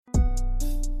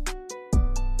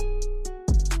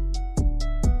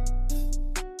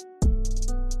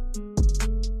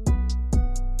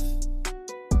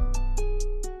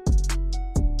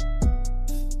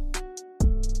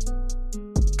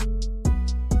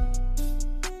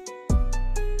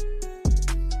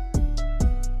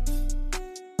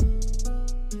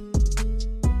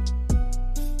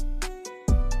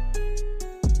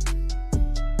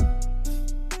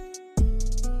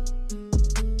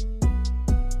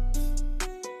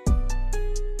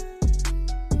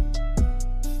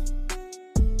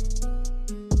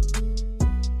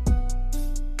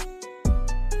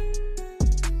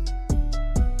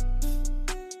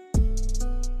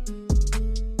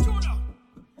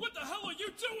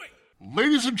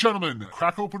Ladies and gentlemen,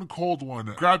 crack open a cold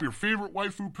one, grab your favorite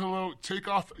waifu pillow, take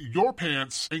off your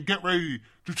pants, and get ready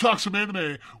to talk some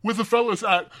anime with the fellas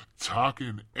at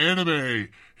Talkin' Anime.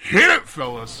 Hit it,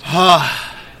 fellas!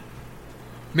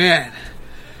 Man.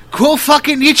 Cool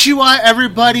fucking Ichiwa,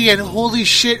 everybody, and holy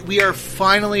shit, we are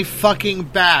finally fucking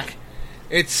back.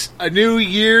 It's a new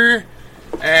year,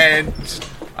 and...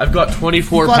 I've got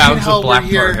 24 pounds of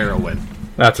black tar heroin.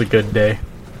 That's a good day.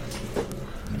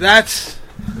 That's...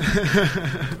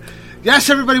 Yes,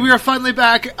 everybody, we are finally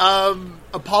back.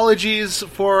 Apologies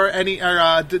for any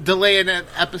delay in an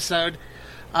episode.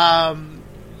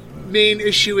 Main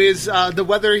issue is the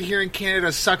weather here in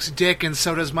Canada sucks dick, and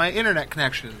so does my internet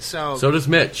connection. So does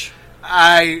Mitch.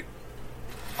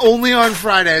 Only on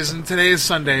Fridays, and today is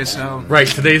Sunday. So right,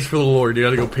 today's for the Lord. You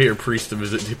got to go pay your priest to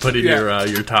visit to put in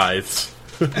your tithes.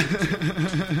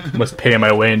 Must pay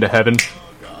my way into heaven.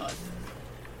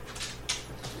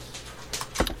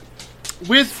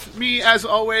 With me, as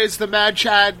always, the Mad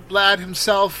Chad lad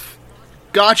himself,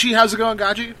 Gotchi. How's it going,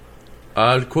 Gotchi?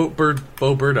 Quote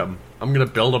Bo Burnham, I'm gonna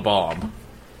build a bomb.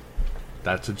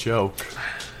 That's a joke.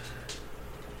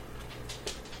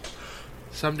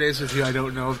 Some days with you, I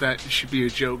don't know if that should be a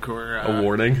joke or... a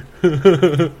warning.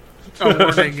 A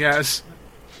warning, yes.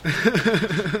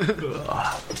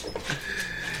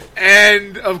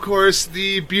 And, of course,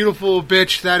 the beautiful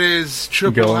bitch that is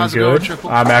Triple. Going How's it good. going, Triple?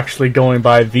 I'm actually going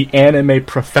by the Anime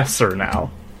Professor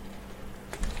now.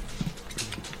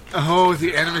 Oh,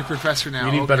 the Anime Professor now.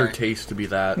 You need better taste to be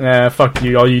that. Fuck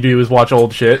you. All you do is watch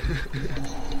old shit.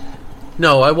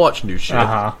 No, I watch new shit.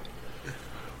 Uh-huh.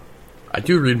 I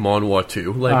do read manhwa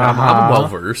too. Like, I'm well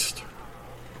versed.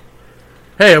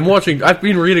 Hey, I've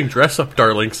been reading Dress Up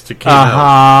Darlings to came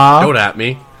out. Don't at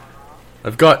me.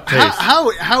 I've got taste.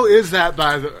 How is that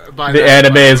by the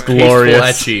anime is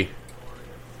glorious.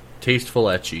 Tasteful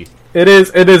ecchi. It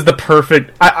is the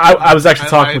perfect... I was actually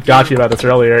talking with Gotchi about this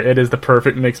earlier. It is the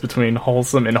perfect mix between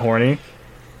wholesome and horny.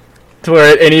 To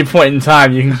where at any point in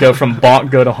time you can go from bonk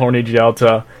go to horny gel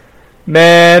to...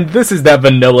 Man, this is that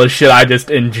vanilla shit I just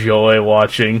enjoy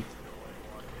watching.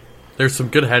 There's some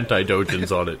good hentai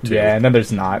doujins on it too. Yeah, and then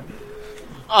there's not.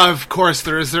 Of course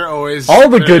there is. There always... All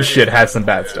the good shit has some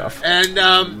bad stuff. And,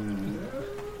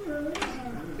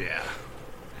 yeah.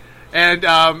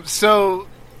 And, so...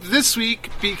 This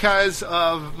week, because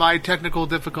of my technical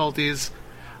difficulties,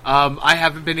 I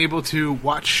haven't been able to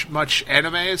watch much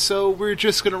anime, so we're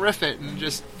just going to riff it and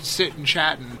just sit and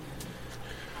chat and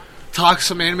talk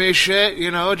some anime shit,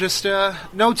 just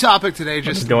no topic today.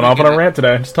 Just going off on a rant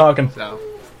today, just talking.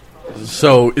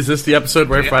 So, is this the episode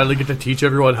where I finally get to teach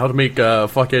everyone how to make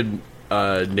fucking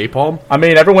napalm? I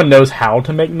mean, everyone knows how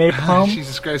to make napalm.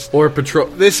 Jesus Christ. Or patrol.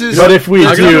 But if we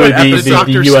do,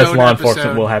 the U.S. law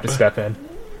enforcement will have to step in.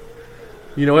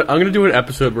 You know what? I'm going to do an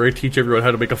episode where I teach everyone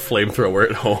how to make a flamethrower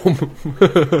at home.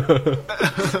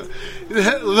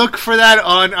 Look for that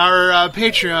on our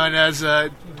Patreon as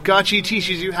Gotchi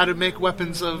teaches you how to make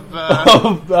weapons of...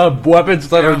 weapons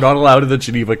that are not allowed in the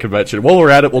Geneva Convention. While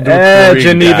we're at it, we'll do a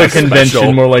Geneva Convention,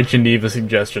 special. More like Geneva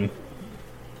Suggestion.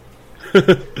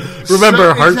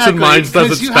 Remember, Hearts and Minds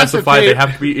doesn't specify they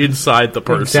have to be inside the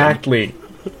person. Exactly.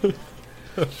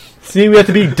 See, we have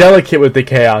to be delicate with the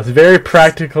chaos. Very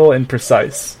practical and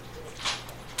precise.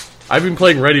 I've been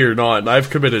playing Ready or Not, and I've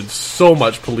committed so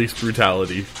much police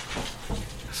brutality.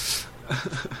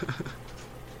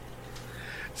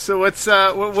 So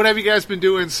what have you guys been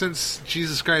doing since,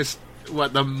 Jesus Christ,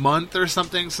 the month or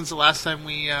something since the last time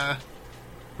we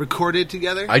recorded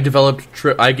together? I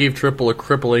gave Triple a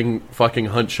crippling fucking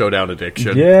Hunt Showdown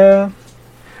addiction. Yeah.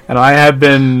 And I have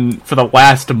been, for the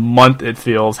last month it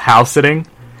feels, house sitting.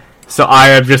 So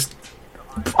I've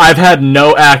had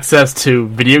no access to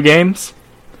video games,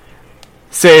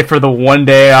 save for the one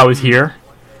day I was here,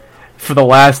 for the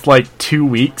last, 2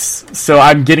 weeks. So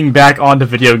I'm getting back onto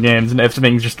video games, and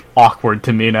everything's just awkward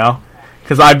to me now.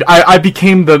 Because I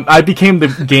became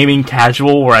the gaming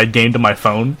casual where I gamed on my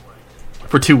phone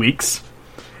for 2 weeks,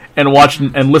 and watched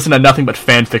and listened to nothing but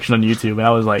fan fiction on YouTube, and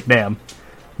I was like, damn,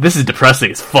 this is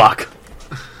depressing as fuck.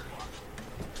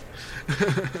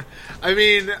 I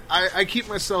mean, I keep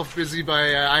myself busy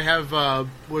by, I have,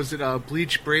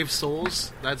 Bleach Brave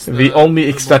Souls? That's the only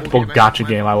acceptable gacha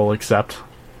game I will accept.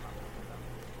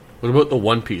 What about the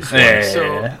One Piece one? Yeah.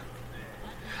 So,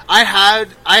 I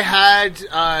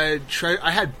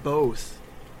had both,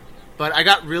 but I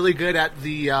got really good at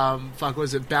the,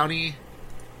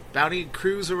 Bounty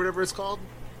Cruise or whatever it's called?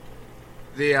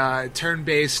 The,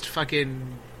 turn-based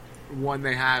fucking one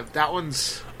they have. That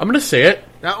one's... I'm gonna say it.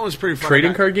 That one's pretty fun.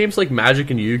 Trading card games like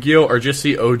Magic and Yu-Gi-Oh! Are just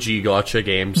the OG gacha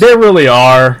games. They really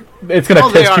are. it's going to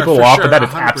piss people off, sure, but that is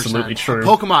 100%. absolutely true.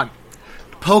 Pokemon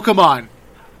Well,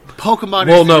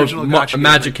 is the original gacha game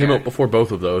Magic right came there. out before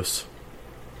both of those.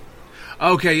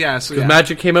 Okay, yeah. So yeah.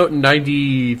 Magic came out in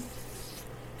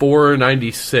 94 or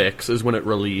 96 is when it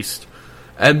released.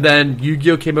 And then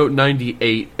Yu-Gi-Oh! Came out in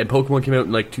 98, and Pokemon came out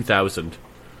in, 2000.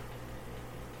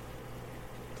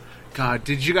 God,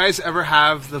 did you guys ever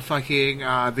have the fucking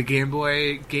the Game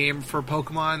Boy game for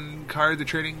Pokemon card, the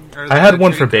trading? Or I had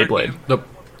one trading for card Beyblade. game?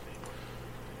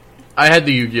 I had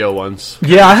the Yu-Gi-Oh! Ones.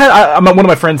 Yeah, one of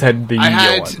my friends had the I Yu-Gi-Oh!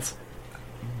 had- ones.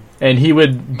 And he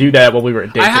would do that while we were at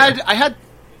daycare. I had.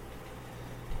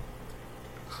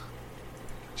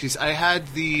 Jeez, I had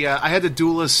the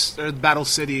Duelist or the Battle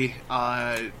City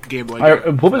Game Boy.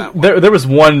 Game for that one. There was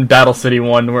one Battle City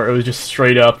one where it was just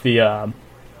straight up the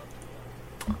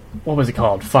what was it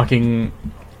called? Fucking,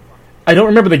 I don't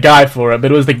remember the guy for it,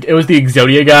 but it was the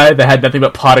Exodia guy that had nothing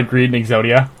but Pot of Greed and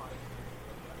Exodia.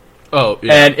 Oh,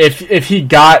 yeah. And if he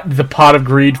got the Pot of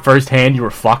Greed firsthand, you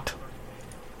were fucked.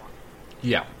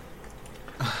 Yeah.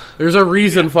 There's a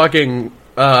reason fucking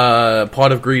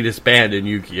Pot of Greed is banned in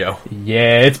Yu-Gi-Oh!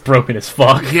 Yeah, it's broken as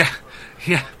fuck.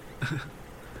 Yeah.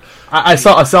 I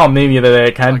saw a meme the other day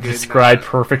that kind of Fucking, described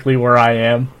perfectly where I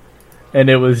am, and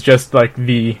it was just like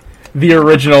the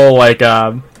original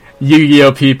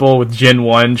Yu-Gi-Oh people with Gen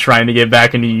 1 trying to get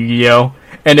back into Yu-Gi-Oh,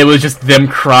 and it was just them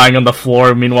crying on the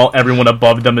floor. Meanwhile, everyone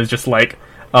above them is just like,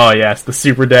 oh yes, the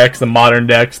super decks, the modern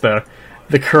decks, the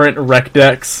current rec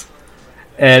decks,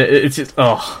 and it's just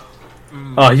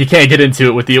you can't get into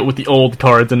it with the old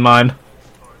cards in mind.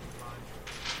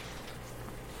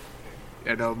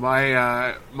 You know,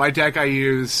 my deck I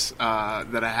use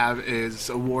that I have is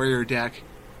a warrior deck,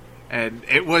 and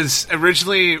it was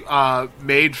originally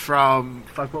made from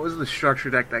what was the structure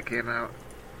deck that came out?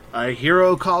 A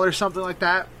Hero Call or something like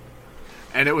that,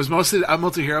 and it was mostly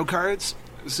multi-hero cards.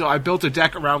 So I built a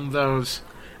deck around those,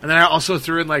 and then I also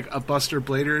threw in a Buster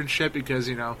Blader and shit because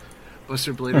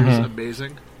Buster Blader is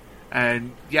amazing,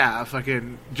 and yeah, I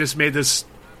fucking just made this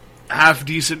half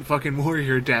decent fucking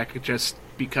warrior deck just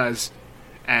because.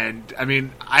 And, I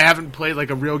mean, I haven't played,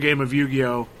 a real game of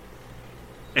Yu-Gi-Oh!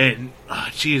 In,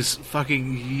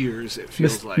 fucking years, it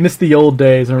feels like. Miss the old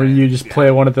days where you just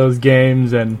play one of those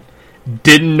games and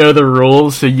didn't know the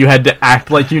rules, so you had to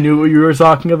act like you knew what you were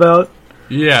talking about.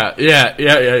 Yeah.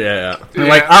 You're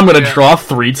I'm gonna draw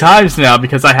 3 times now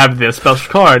because I have this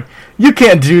special card. You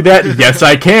can't do that. Yes,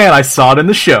 I can. I saw it in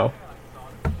the show.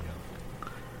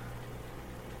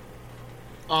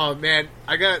 Oh man,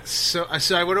 I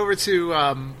went over to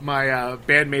my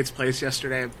bandmate's place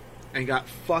yesterday and got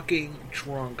fucking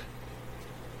drunk.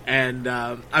 And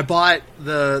I bought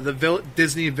the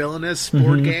Disney Villainous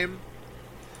board game,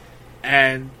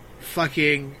 and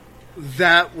fucking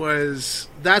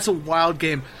that's a wild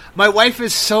game. My wife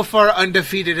is so far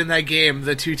undefeated in that game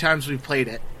the 2 times we played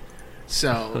it.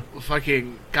 So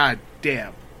fucking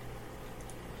goddamn.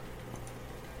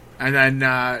 And then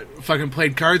fucking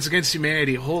played Cards Against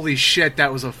Humanity. Holy shit,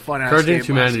 that was a fun ass game. Cards Against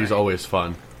Humanity is last night. always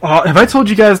fun. Have I told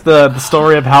you guys the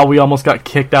story of how we almost got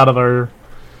kicked out of our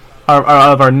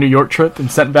New York trip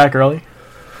and sent back early?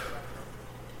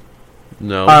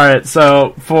 No. Alright,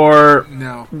 so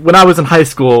No. when I was in high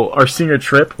school, our senior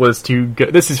trip was to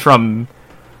go. This is from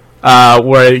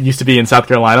where it used to be in South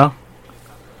Carolina.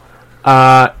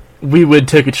 We would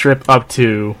take a trip up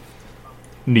to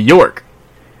New York.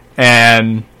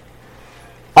 And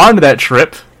on that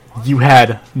trip, you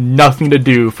had nothing to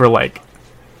do for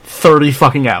 30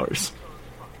 fucking hours.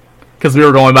 Because we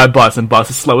were going by bus, and bus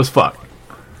is slow as fuck.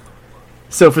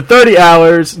 So for 30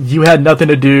 hours, you had nothing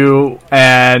to do,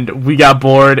 and we got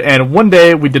bored, and one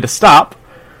day we did a stop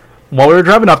while we were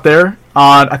driving up there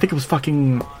on, I think it was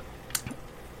fucking,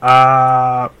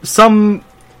 some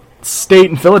state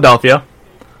in Philadelphia.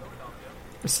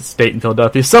 It's a state in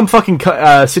Philadelphia. Some fucking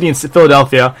city in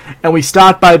Philadelphia, and we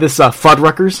stopped by this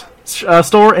Fuddruckers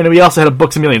store, and we also had a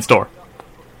Books A Million store.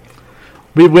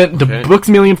 We went to Books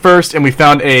A Million first, and we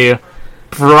found a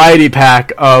variety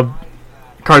pack of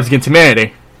Cards Against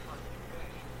Humanity.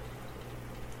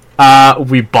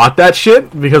 We bought that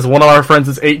shit because one of our friends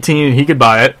is 18 and he could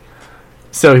buy it.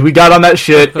 So we got on that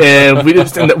shit, and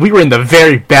we were in the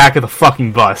very back of the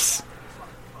fucking bus.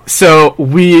 So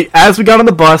as we got on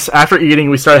the bus after eating,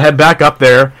 we started head back up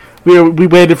there. We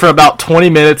waited for about 20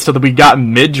 minutes till we got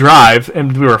mid-drive,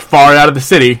 and we were far out of the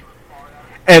city.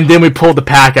 And then we pulled the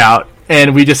pack out,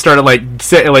 and we just started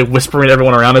whispering to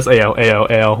everyone around us, "Ayo, ayo,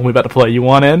 ayo, we about to play. You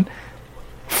want in?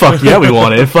 Fuck yeah, we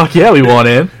want in. Fuck yeah, we want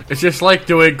in." It's just like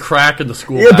doing crack in the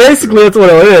school. Yeah, basically that's what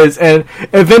it is. And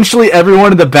eventually,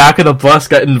 everyone in the back of the bus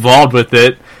got involved with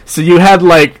it. So you had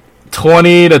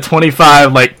 20 to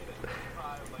 25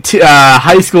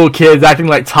 high school kids acting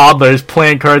like toddlers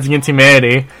playing Cards Against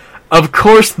Humanity. Of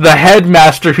course, the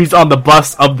headmaster who's on the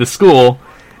bus of the school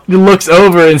looks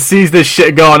over and sees this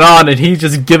shit going on, and he's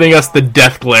just giving us the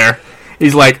death glare.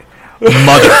 He's like,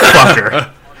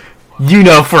 motherfucker, you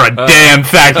know for a damn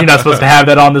fact you're not supposed to have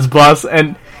that on this bus.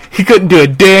 And he couldn't do a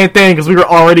damn thing because we were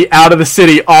already out of the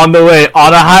city on the way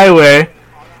on a highway.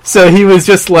 So he was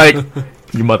just like,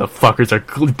 you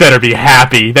motherfuckers better be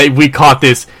happy that we caught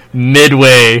this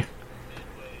midway.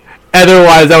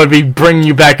 Otherwise, I would be bringing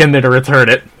you back in there to return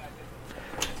it.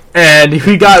 And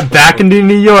we got back into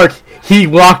New York. He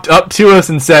walked up to us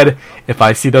and said, if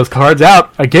I see those cards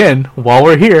out again while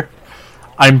we're here,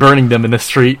 I'm burning them in the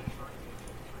street.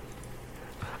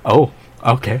 Oh,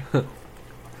 okay.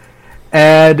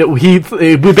 And we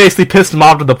basically pissed him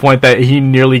off to the point that he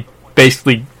nearly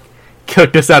basically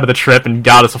kicked us out of the trip and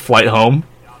got us a flight home.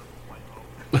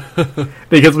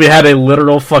 Because we had a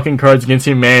literal fucking Cards Against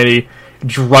Humanity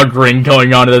drug ring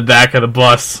going on in the back of the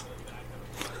bus.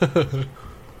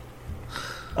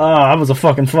 Oh, that was a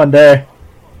fucking fun day.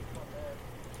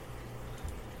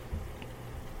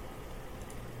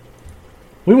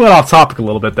 We went off topic a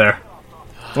little bit there.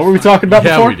 What were we talking about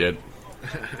before? Yeah, we did.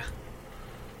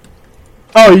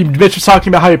 Oh, Mitch was talking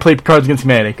about how you played Cards Against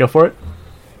Humanity. Go for it.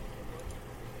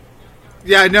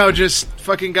 Yeah, no, just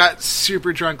fucking got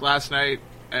super drunk last night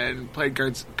and played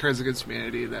Cards Against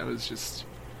Humanity. That was just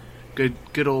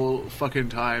good old fucking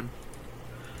time.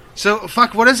 So,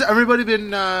 fuck, what has everybody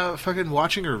been fucking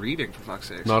watching or reading, for fuck's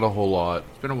sake? Not a whole lot.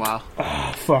 It's been a while.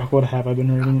 Oh, fuck, what have I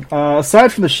been reading?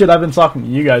 Aside from the shit I've been talking to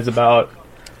you guys about,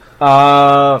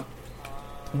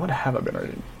 what have I been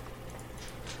reading?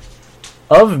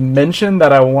 Of mention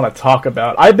that I want to talk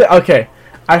about.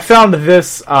 I found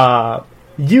this,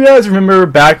 you guys remember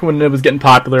back when it was getting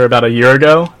popular about a year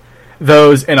ago?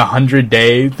 Those in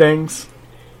 100-day things?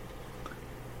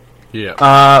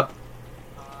 Yeah.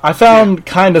 I found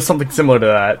kind of something similar to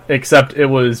that, except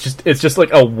it's just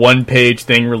like a one-page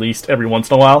thing released every once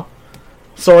in a while.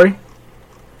 Sorry.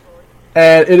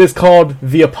 And it is called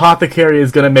The Apothecary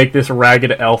is Gonna Make This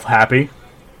Ragged Elf Happy.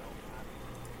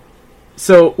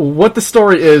 So, what the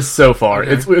story is so far,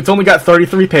 Okay. it's only got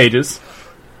 33 pages,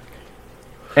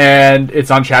 and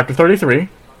it's on chapter 33,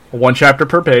 one chapter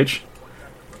per page,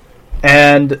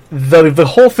 and the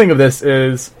whole thing of this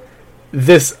is,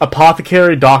 this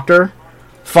apothecary doctor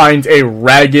finds a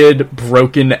ragged,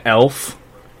 broken elf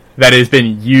that has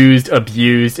been used,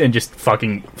 abused, and just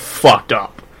fucking fucked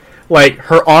up. Like,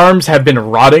 her arms have been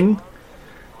rotting,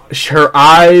 her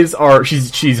eyes are,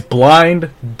 she's blind,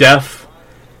 deaf,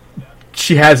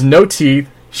 she has no teeth,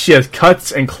 she has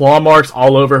cuts and claw marks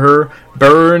all over her,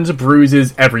 burns,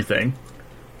 bruises, everything.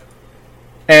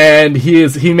 And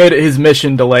he made it his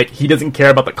mission to, like, he doesn't care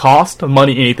about the cost,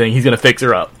 money, anything, he's gonna fix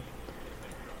her up.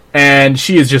 And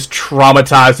she is just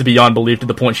traumatized beyond belief to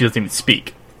the point she doesn't even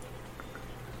speak.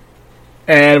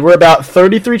 And we're about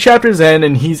 33 chapters in,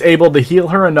 and he's able to heal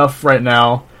her enough right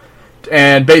now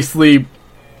and basically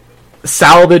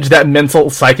salvage that mental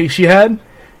psyche she had.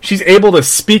 She's able to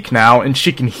speak now, and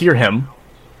she can hear him.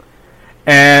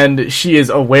 And she is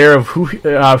aware of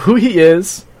who he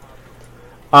is,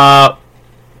 that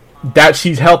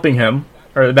she's helping him,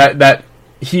 or that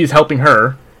he is helping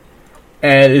her,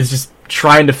 and is just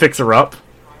trying to fix her up.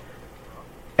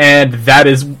 And that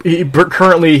is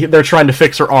currently they're trying to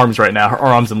fix her arms right now, her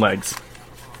arms and legs.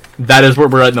 That is where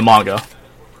we're at in the manga.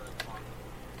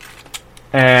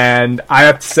 And I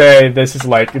have to say, this is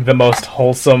like the most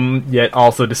wholesome yet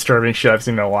also disturbing shit I've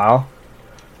seen in a while.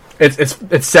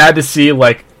 It's sad to see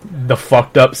like the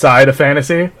fucked up side of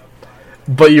fantasy,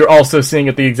 but you're also seeing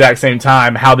at the exact same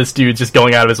time how this dude's just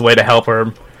going out of his way to help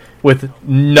her with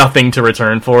nothing to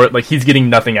return for it. Like, he's getting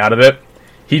nothing out of it.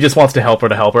 He just wants to help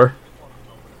her.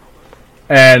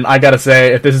 And I gotta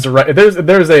say, if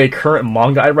there's a current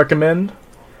manga I recommend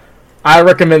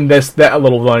that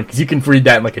little one, because you can read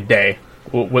that in like a day.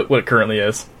 What it currently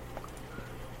is.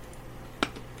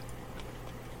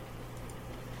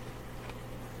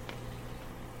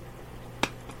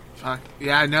 Fuck.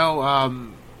 Yeah,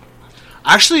 no,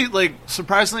 actually, like,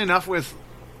 surprisingly enough, with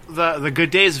the good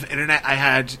days of internet I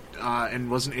had,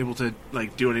 and wasn't able to,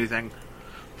 like, do anything,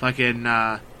 fucking,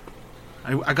 I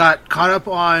got caught up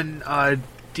on,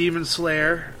 Demon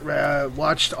Slayer,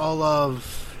 watched all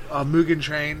of, Mugen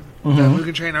Train, the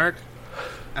Mugen Train arc,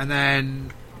 and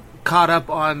then caught up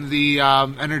on the,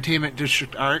 Entertainment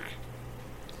District arc,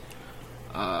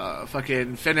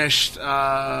 fucking finished,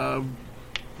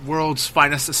 World's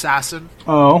Finest Assassin.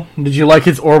 Oh, did you like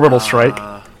his orbital strike?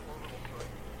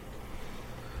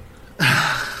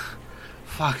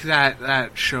 Fuck,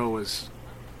 that show was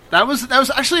That was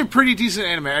actually a pretty decent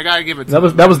anime. I gotta give it. That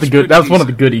was the good. That was one of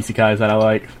the good isekais that I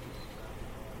like.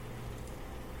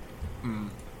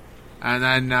 And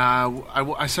then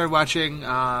I started watching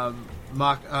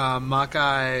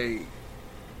Makai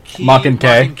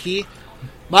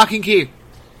Mocking-Key.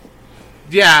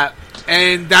 Yeah,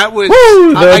 and that was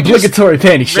the obligatory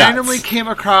panty shots. Randomly came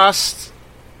across.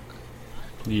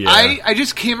 Yeah. I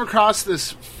just came across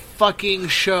this fucking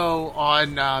show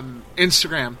on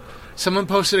Instagram. Someone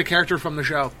posted a character from the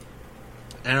show,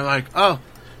 and I'm like, oh,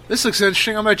 this looks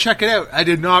interesting. I'm gonna check it out. I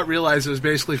did not realize it was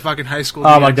basically fucking High School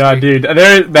DxD. Oh my god, dude!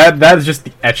 That is just the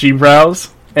ecchi brows,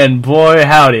 and boy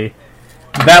howdy,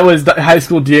 that was the High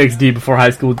School DxD before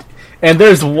High School. And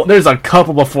there's a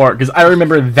couple before it, because I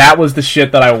remember that was the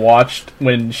shit that I watched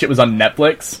when shit was on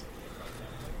Netflix.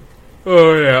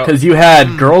 Oh yeah. Because you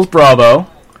had Girls Bravo,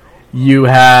 you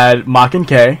had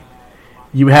Mocking-K,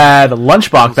 you had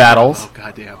Lunchbox Battles. Oh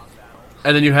goddamn.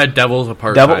 And then you had Devil's a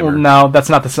part-timer. No, that's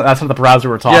not the browser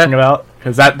we're talking about,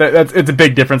 because that's it's a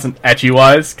big difference in ecchi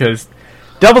wise. Because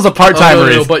Devil's a part-timer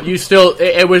no, but you still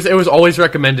it was always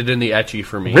recommended in the ecchi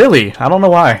for me. Really, I don't know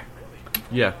why.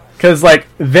 Yeah. Because, like,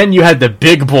 then you had the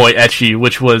big boy ecchi,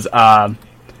 which was,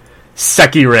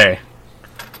 Sekirei.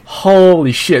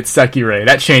 Holy shit, Sekirei.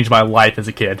 That changed my life as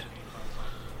a kid.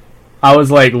 I was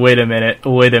like, wait a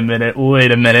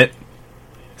minute.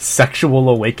 Sexual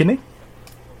awakening?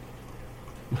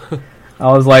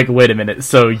 I was like, wait a minute.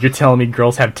 So you're telling me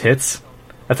girls have tits?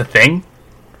 That's a thing?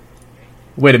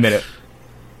 Wait a minute.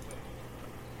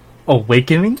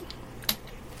 Awakening?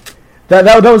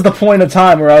 That was the point of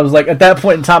time where I was like, at that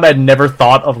point in time, I had never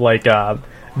thought of like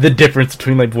the difference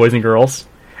between like boys and girls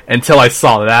until I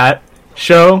saw that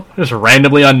show just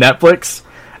randomly on Netflix,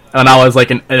 and I was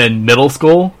like in middle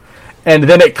school, and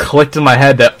then it clicked in my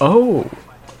head that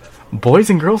boys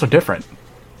and girls are different,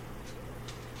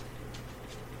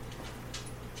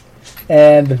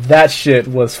 and that shit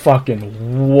was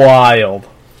fucking wild.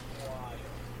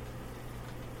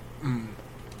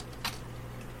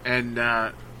 And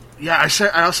yeah,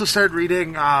 I also started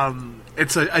reading.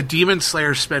 It's a Demon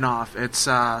Slayer spinoff. It's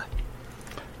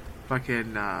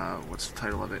fucking what's the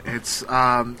title of it? It's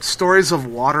Stories of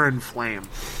Water and Flame,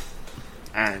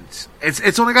 and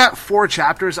it's only got 4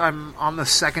 chapters. I'm on the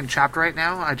 2nd chapter right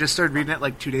now. I just started reading it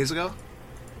like 2 days ago,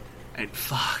 and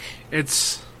fuck,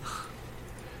 it's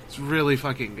really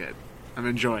fucking good. I'm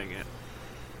enjoying it,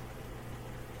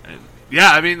 and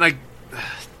yeah, I mean like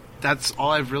that's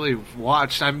all I've really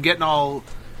watched. I'm getting all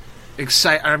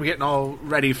excited. I'm getting all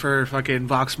ready for fucking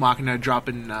Vox Machina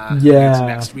dropping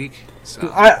next week.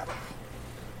 So I've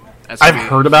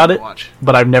heard about it,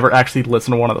 but I've never actually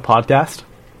listened to one of the podcasts.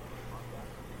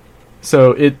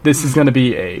 So this is going to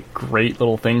be a great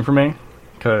little thing for me,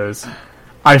 because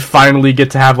I finally get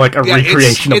to have like a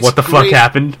recreation of what the fuck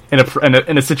happened in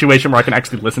a situation where I can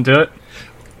actually listen to it.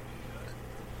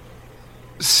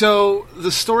 So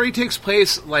the story takes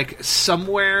place like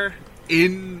somewhere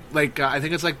in like I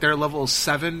think it's like their level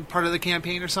 7 part of the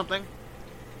campaign or something,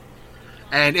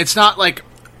 and it's not like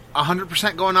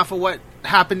 100% going off of what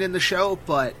happened in the show,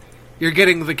 but you're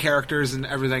getting the characters and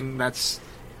everything that's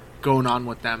going on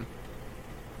with them.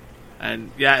 And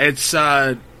yeah, it's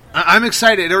I'm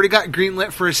excited. It already got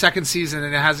greenlit for a 2nd season,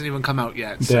 and it hasn't even come out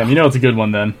yet. Damn, you know it's a good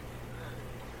one then.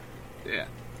 Yeah.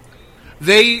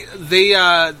 They did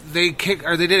a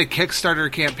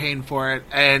Kickstarter campaign for it,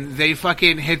 and they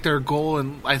fucking hit their goal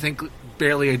in I think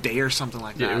barely a day or something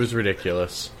like that. Yeah, it was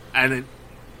ridiculous. And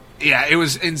it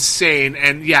was insane.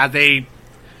 And yeah, they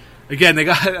got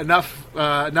enough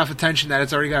attention that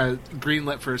it's already got a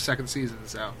greenlit for a 2nd season.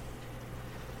 So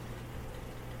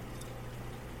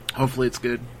hopefully it's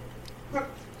good.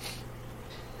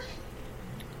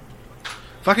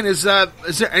 Fucking is there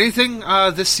anything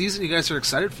this season you guys are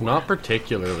excited for? Not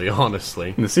particularly,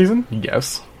 honestly. In the season?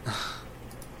 Yes. I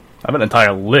have an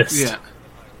entire list. Yeah.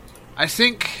 I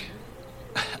think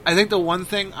the one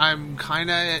thing I'm kind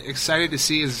of excited to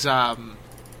see is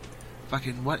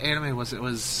fucking what anime was it? It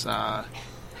was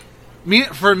me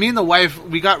and the wife,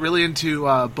 we got really into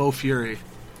Bo Fury,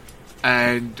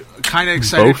 and kind of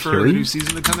excited for the new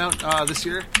season to come out this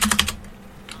year.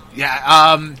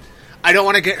 Yeah. I don't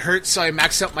want to get hurt, so I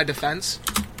maxed out my defense.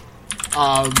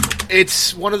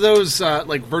 It's one of those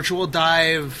like virtual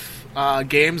dive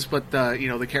games, but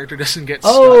the character doesn't get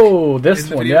stuck. Oh, this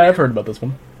one. Yeah, I've heard about this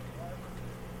one.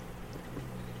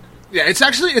 Yeah,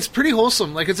 it's pretty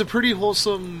wholesome. Like, it's a pretty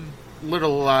wholesome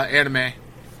little anime,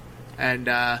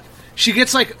 and she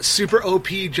gets like super OP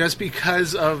just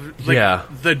because of like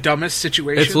the dumbest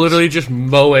situation. It's literally just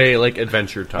moe like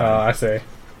Adventure Time. I see.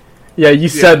 Yeah, you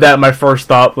said that. My first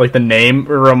thought, like the name,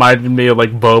 reminded me of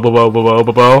like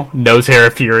Bo, Nose Hair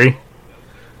of Fury.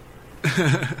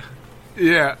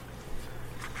 Yeah.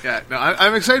 Yeah, no,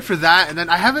 I'm excited for that, and then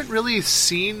I haven't really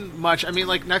seen much. I mean,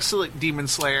 like, next to, like, Demon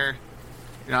Slayer,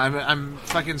 you know, I'm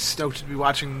fucking stoked to be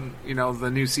watching, you know,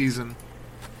 the new season.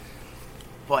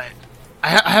 But I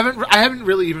haven't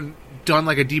really even done,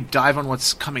 like, a deep dive on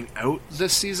what's coming out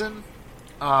this season,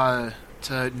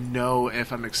 to know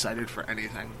if I'm excited for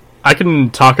anything. I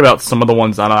can talk about some of the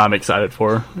ones that I'm excited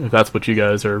for, if that's what you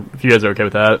guys are, if you guys are okay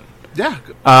with that. Yeah.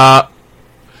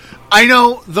 I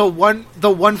know the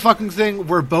one fucking thing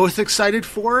we're both excited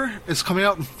for is coming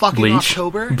out in fucking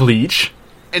October. Bleach.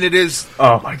 And it is...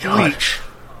 Oh my god.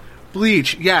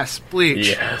 Bleach. Yes, Bleach.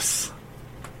 Yes.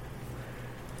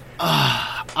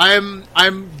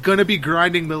 I'm gonna be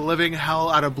grinding the living hell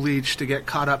out of Bleach to get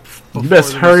caught up before you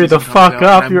best hurry the fuck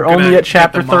up. You're only at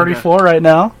chapter 34 right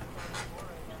now.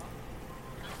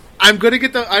 I'm gonna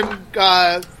get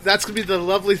that's gonna be the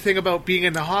lovely thing about being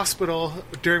in the hospital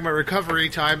during my recovery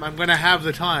time. I'm gonna have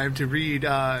the time to read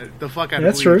the fuck out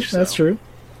of Bleach. That's true.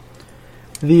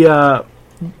 The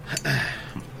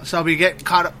so I'll be getting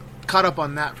caught up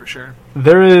on that for sure.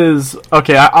 There is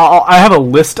I have a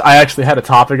list. I actually had a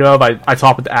topic of I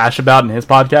talked with Ash about in his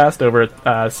podcast over at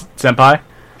Senpai,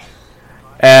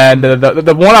 and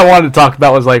the one I wanted to talk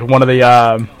about was like one of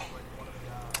the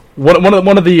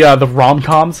one of the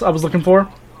rom-coms I was looking forward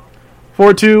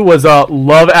to was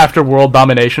Love After World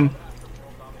Domination.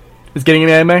 Is getting an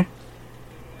anime.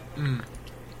 You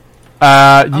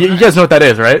guys know what that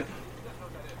is, right?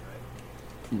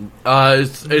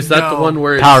 Is that the one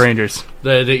where it's Power Rangers?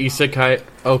 The isekai?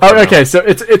 Okay, so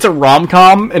it's a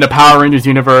rom-com in a Power Rangers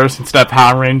universe. Instead of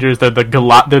Power Rangers, they're the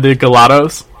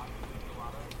Gelatos.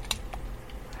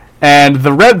 And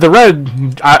the red,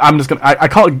 I'm just gonna, I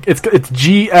call it, it's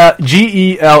Gelato,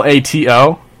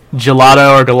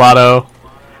 Gelato or Gelato.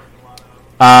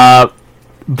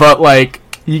 But like,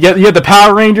 you have the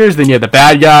Power Rangers, then you have the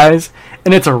bad guys,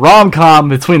 and it's a rom-com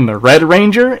between the Red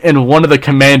Ranger and one of the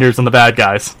commanders on the bad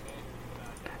guys.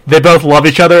 They both love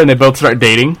each other and they both start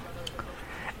dating.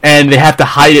 And they have to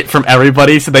hide it from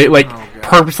everybody, so they like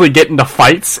purposely get into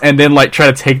fights and then like try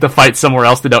to take the fight somewhere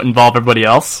else that don't involve everybody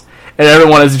else. And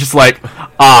everyone is just like,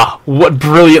 what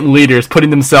brilliant leaders putting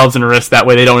themselves in risk that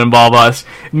way they don't involve us.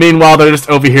 Meanwhile, they're just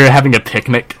over here having a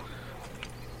picnic.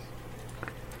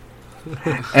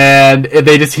 And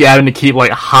they just having to keep,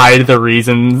 like, hide the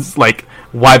reasons, like,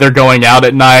 why they're going out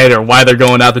at night or why they're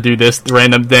going out to do this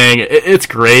random thing. It's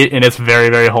great, and it's very,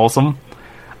 very wholesome.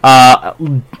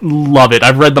 Love it.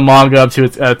 I've read the manga up to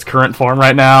its current form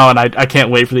right now, and I can't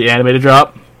wait for the anime to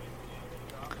drop.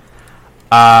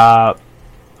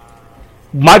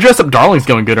 My Dress Up Darling's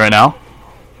going good right now.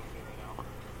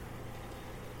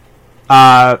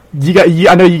 I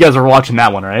know you guys are watching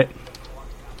that one, right?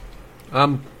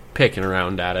 I'm picking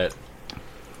around at it.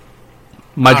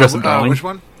 My Dress Up Darling. Which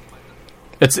one?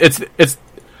 It's okay.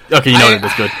 You know it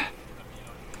is good.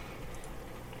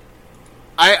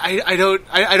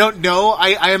 I don't know.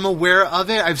 I am aware of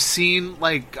it. I've seen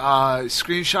like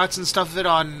screenshots and stuff of it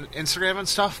on Instagram and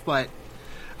stuff, but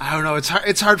I don't know.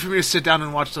 It's hard for me to sit down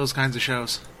and watch those kinds of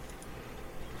shows.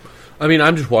 I mean,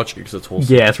 I'm just watching it because it's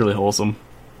wholesome. Yeah, it's really wholesome.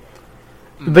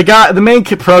 The main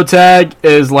pro tag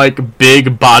is like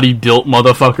big body built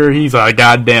motherfucker. He's a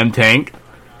goddamn tank.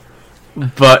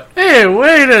 But hey,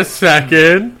 wait a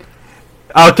second.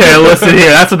 Okay, listen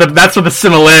here. That's what the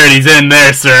similarities in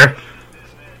there, sir.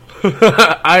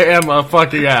 I am a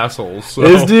fucking asshole. So.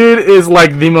 This dude is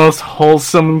like the most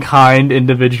wholesome, kind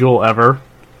individual ever.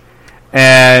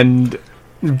 And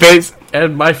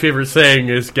my favorite saying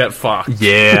is "get fucked."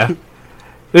 Yeah,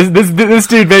 this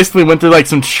dude basically went through like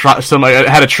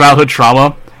had a childhood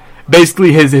trauma.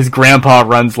 Basically, his grandpa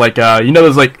runs like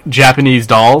those like Japanese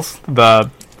dolls, the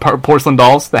porcelain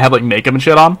dolls that have like makeup and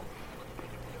shit on.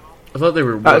 I thought they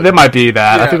were wood. They might be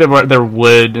that. Yeah. I think they're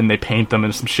wood and they paint them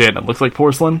in some shit and it looks like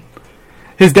porcelain.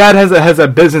 His dad has a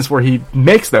business where he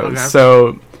makes those. Okay.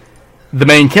 So the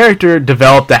main character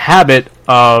developed a habit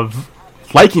of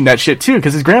liking that shit too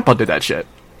because his grandpa did that shit.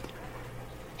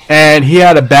 And he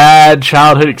had a bad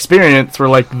childhood experience where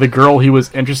like the girl he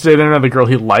was interested in or the girl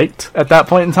he liked at that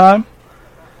point in time,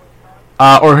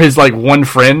 or his like one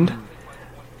friend,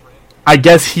 I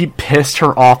guess he pissed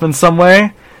her off in some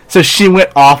way. So she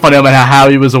went off on him and how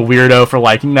he was a weirdo for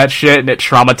liking that shit, and it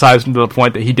traumatized him to the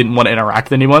point that he didn't want to interact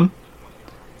with anyone.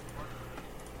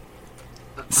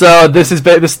 So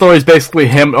this story is basically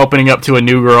him opening up to a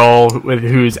new girl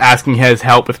who's asking his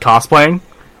help with cosplaying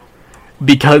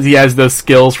because he has those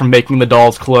skills from making the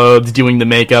dolls' clothes, doing the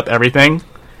makeup, everything.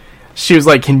 she was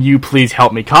like, can you please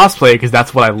help me cosplay, because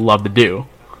that's what I love to do.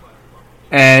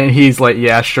 And he's like,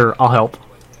 yeah, sure, I'll help.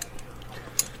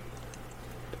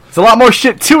 There's a lot more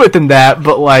shit to it than that,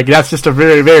 but like that's just a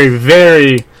very, very,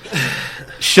 very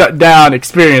shut down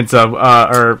experience of,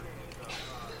 or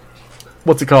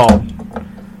what's it called?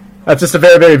 That's just a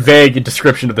very, very vague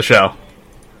description of the show.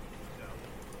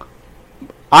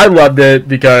 I loved it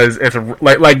because it's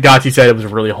like Gati said, it was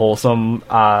really wholesome.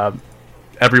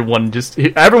 Everyone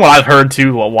I've heard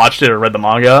too, watched it or read the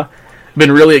manga,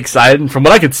 been really excited. And from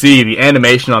what I could see, the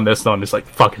animation on this one is like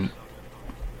fucking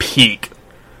peak.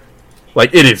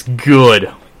 Like, it is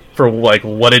good for like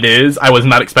what it is. I was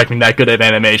not expecting that good of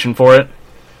animation for it,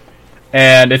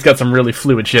 and it's got some really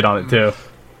fluid shit on it too.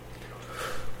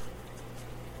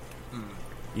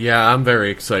 Yeah, I'm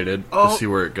very excited to see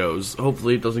where it goes.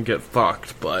 Hopefully it doesn't get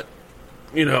fucked, but,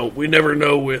 you know, we never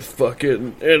know with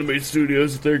fucking anime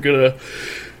studios if they're gonna,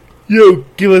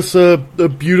 give us a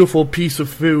beautiful piece of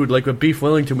food. Like with Beef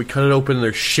Wellington, we cut it open and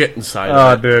there's shit inside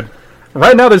of it. Dude.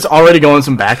 Right now there's already going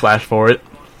some backlash for it.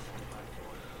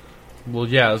 Well,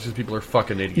 yeah, it's just people are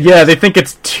fucking idiots. Yeah, they think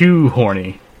it's too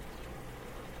horny.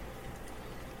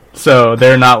 So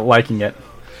they're not liking it.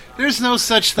 There's no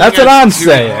such thing. That's what I'm too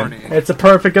saying. horny. It's a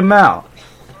perfect amount.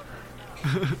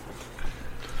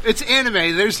 It's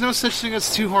anime. There's no such thing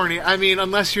as too horny. I mean,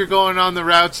 unless you're going on the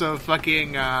routes of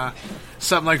fucking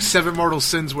something like Seven Mortal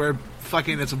Sins, where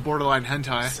fucking it's a borderline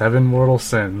hentai. Seven Mortal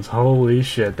Sins. Holy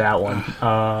shit, that one.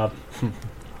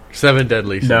 Seven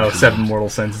Deadly Sins. No, Seven Mortal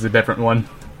Sins is a different one.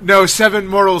 No, Seven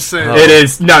Mortal Sins. It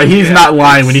is. No, he's not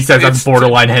lying when he says that's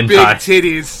borderline hentai. Big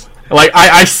titties. Like,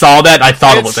 I saw that, I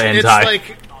thought it was a hentai. It's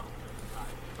like...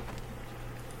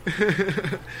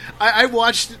 I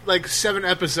watched like 7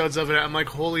 episodes of it. I'm like,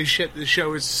 holy shit, this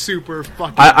show is super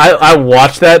fucking. I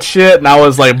watched that shit and I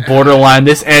was like, borderline.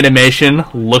 This animation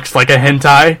looks like a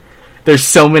hentai. There's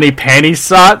so many panty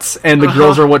shots, and the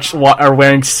girls are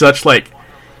wearing such like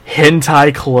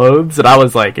hentai clothes that I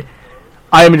was like,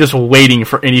 I am just waiting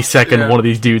for any second one of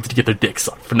these dudes to get their dick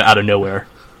sucked from out of nowhere.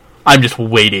 I'm just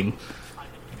waiting.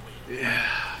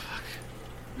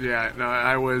 Yeah, no,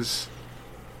 I was.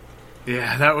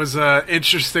 Yeah, that was an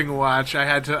interesting watch. I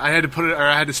had to put it, or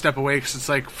I had to step away because it's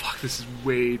like, fuck, this is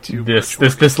way too much.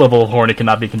 This level of horny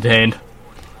cannot be contained.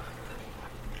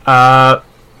 No,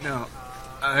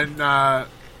 and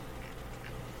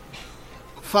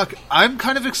fuck, I'm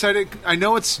kind of excited. I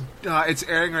know it's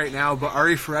airing right now, but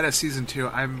Ari Ferretta season 2.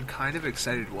 I'm kind of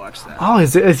excited to watch that. Oh,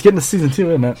 it's getting to season 2,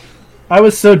 isn't it? I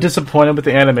was so disappointed with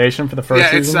the animation for the first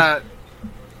season. Yeah, it's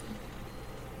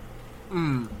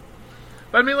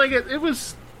But I mean, like, it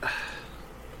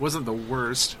wasn't the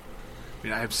worst. I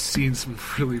mean, I have seen some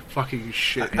really fucking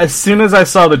shit. As soon as I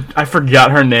saw I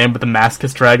forgot her name, but the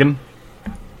Maskus Dragon.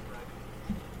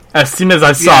 As soon as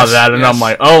I saw that, and I'm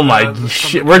like, oh my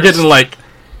shit, we're getting like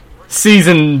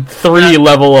season 3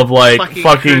 level of like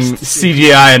fucking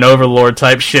CGI and Overlord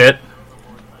type shit.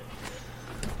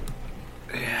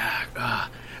 Yeah.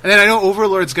 And then I know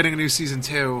Overlord's getting a new season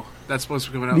 2. That's supposed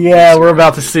to be coming out. Yeah, we're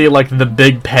about to see like the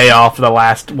big payoff for the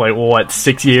last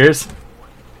 6 years.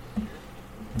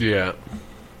 Yeah.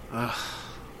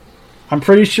 I'm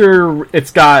pretty sure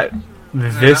it's got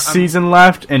this season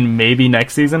left and maybe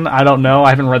next season. I don't know. I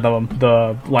haven't read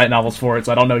the light novels for it,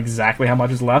 so I don't know exactly how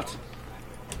much is left.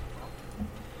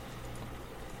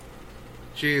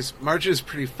 Jeez, March is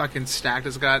pretty fucking stacked.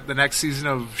 It's got the next season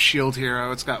of Shield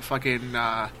Hero. It's got fucking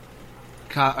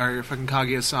fucking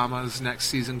Kaguya-sama's next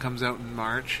season comes out in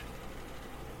March.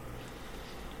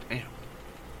 Damn.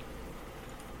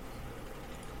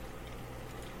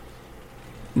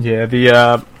 Yeah,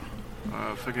 the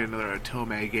fucking another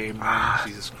Otome game.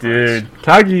 Jesus Christ. Dude,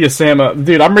 Kaguya-sama.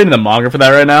 Dude, I'm reading the manga for that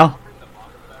right now.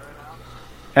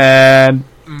 And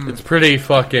it's pretty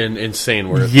fucking insane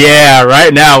work. Yeah,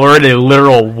 right now we're in a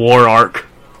literal war arc.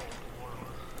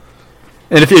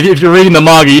 And if you're reading the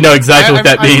manga, you know exactly what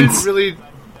that means.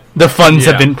 The funds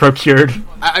have been procured.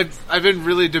 I've been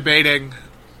really debating.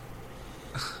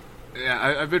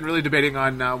 Yeah, I've been really debating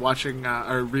on watching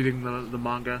or reading the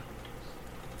manga.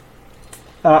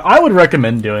 I would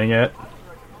recommend doing it.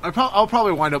 I'll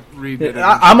probably wind up reading it.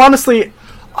 I'm honestly...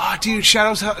 Oh, dude,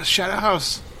 Shadow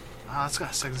House. Oh, it's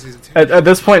got a second season too. At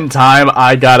this point in time,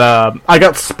 I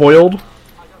got spoiled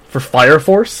for Fire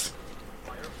Force.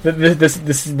 This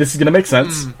is gonna make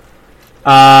sense.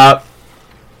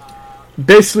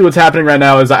 Basically, what's happening right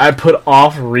now is I put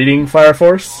off reading Fire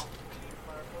Force.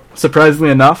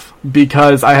 Surprisingly enough,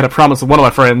 because I had a promise with one of my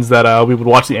friends that we would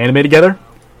watch the anime together.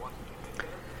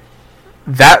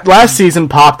 That last season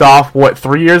popped off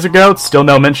 3 years ago. Still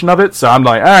no mention of it, so I'm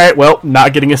like, all right, well,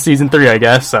 not getting a season 3, I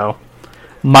guess. So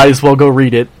Might as well go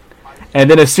read it. And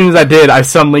then as soon as I did, I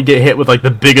suddenly get hit with like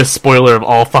the biggest spoiler of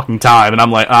all fucking time, and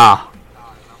I'm like,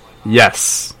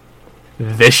 yes,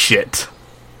 this shit.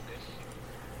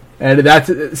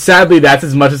 And sadly that's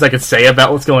as much as I could say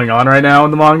about what's going on right now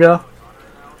in the manga.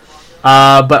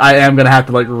 But I am gonna have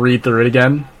to like read through it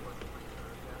again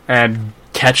and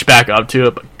catch back up to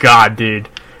it. But god, dude,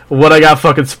 what I got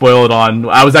fucking spoiled on.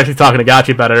 I was actually talking to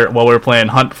Gotchi about it while we were playing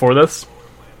Hunt before this.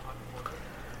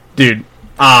 Dude,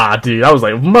 I was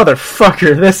like,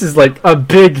 motherfucker, this is like a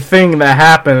big thing that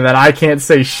happened that I can't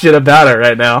say shit about it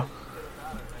right now.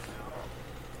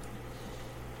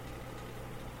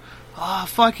 Oh,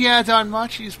 fuck yeah, Don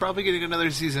Machi's probably getting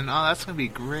another season. Oh, that's gonna be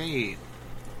great.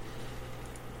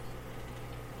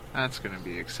 That's gonna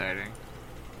be exciting.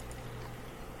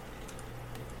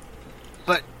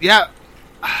 But yeah,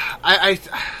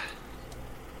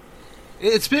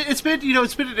 it's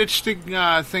been an interesting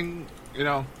thing,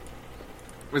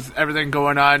 with everything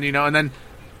going on, and then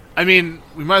I mean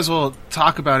we might as well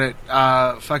talk about it.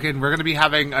 We're gonna be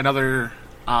having another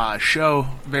show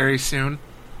very soon,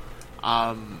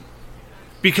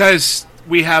 because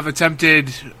we have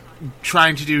attempted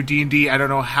trying to do D&D I don't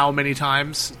know how many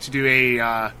times to do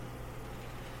a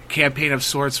campaign of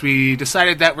sorts. We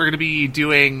decided that we're going to be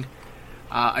doing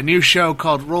a new show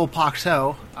called Roll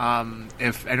Pocto,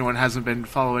 if anyone hasn't been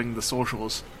following the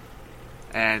socials.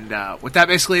 And what that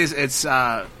basically is, it's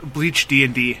Bleach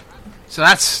D&D. So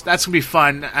that's going to be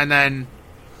fun. And then,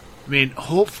 I mean,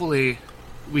 hopefully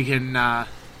we can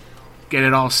get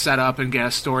it all set up and get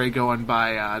a story going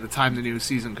by the time the new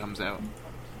season comes out.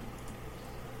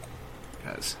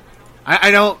 Because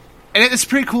I know, and it's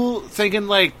pretty cool thinking,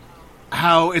 like,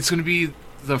 how it's going to be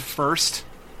the first,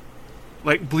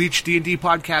 like, Bleach D&D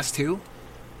podcast, too.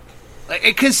 Like,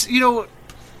 because,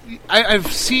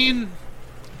 I've seen,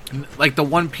 like, the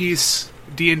One Piece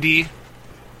D&D,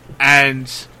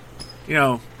 and,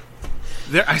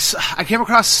 I came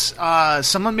across,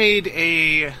 someone made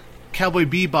a Cowboy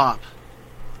Bebop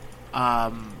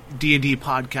D&D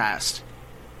podcast,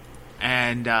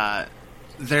 and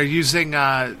they're using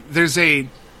there's a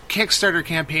Kickstarter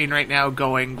campaign right now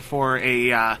going for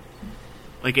a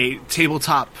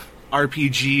tabletop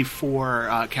RPG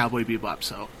for Cowboy Bebop,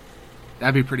 so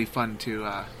that'd be pretty fun to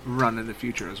run in the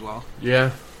future as well.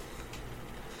 Yeah.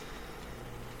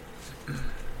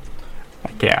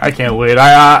 I can't wait.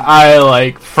 I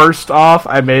like, first off,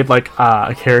 I made like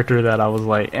a character that I was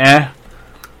like,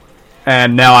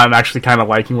 and now I'm actually kind of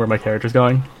liking where my character's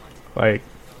going. Like,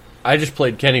 I just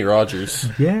played Kenny Rogers.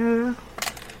 Yeah.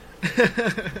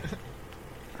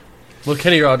 Well,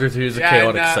 Kenny Rogers, who's a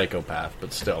chaotic psychopath,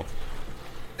 but still.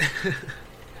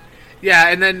 Yeah,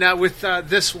 and then with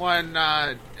this one,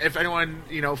 if anyone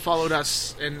followed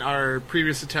us in our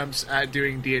previous attempts at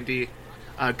doing D&D,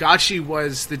 Gotchi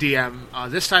was the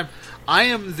DM. This time, I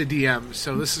am the DM,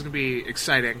 so this is going to be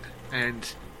exciting. And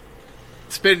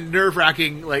it's been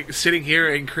nerve-wracking, like, sitting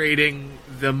here and creating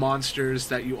the monsters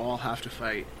that you all have to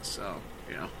fight. So,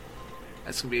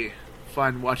 that's going to be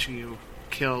fun watching you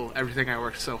kill everything I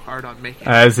worked so hard on making.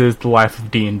 As is the life of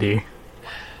D&D.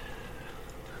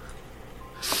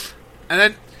 And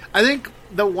then, I think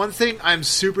the one thing I'm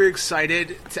super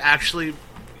excited to actually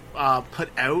put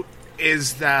out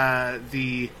is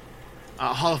the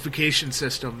holification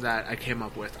system that I came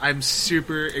up with. I'm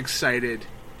super excited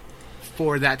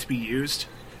for that to be used,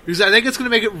 because I think it's going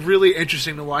to make it really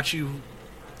interesting to watch you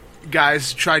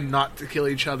guys try not to kill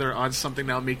each other on something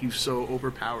that'll make you so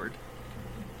overpowered.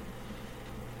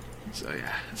 So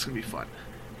yeah, it's going to be fun.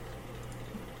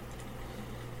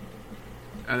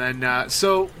 And then,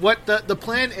 so what the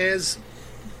plan is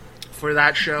for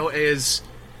that show is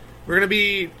we're going to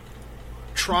be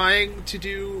trying to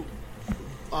do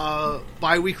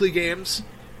bi-weekly games,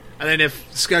 and then if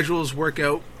schedules work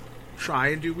out, try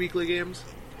and do weekly games.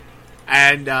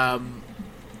 And,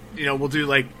 we'll do,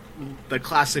 like, the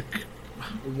classic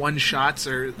one-shots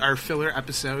or our filler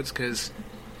episodes, because,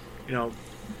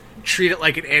 treat it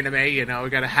like an anime, we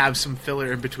gotta have some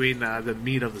filler in between the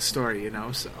meat of the story,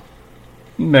 so...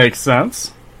 Makes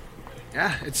sense.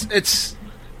 Yeah,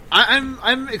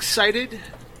 I'm excited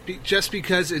just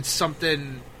because it's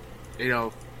something,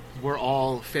 we're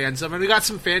all fans of, and we got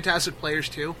some fantastic players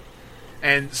too.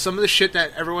 And some of the shit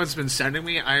that everyone's been sending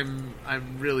me, I'm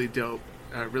really dope,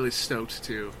 really stoked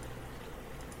to,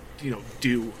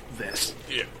 do this.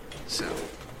 Yeah. So,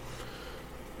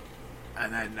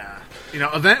 and then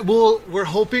we're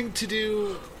hoping to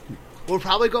do. We'll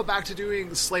probably go back to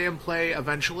doing Slay and Play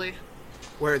eventually,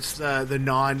 where it's the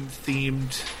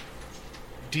non-themed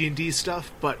D&D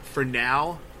stuff. But for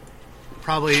now,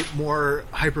 probably more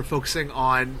hyper-focusing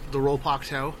on the Roll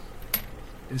Pocto.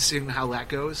 and seeing how that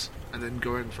goes, and then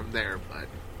going from there. But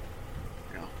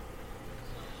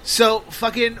so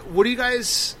fucking, how do you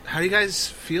guys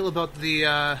feel about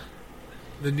the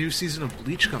new season of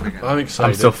Bleach coming out? I'm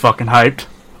excited. I'm so fucking hyped.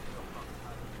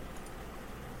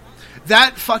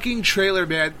 That fucking trailer,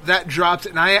 man, that dropped,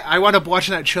 and I wound up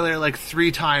watching that trailer like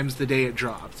 3 times the day it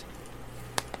dropped.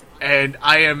 And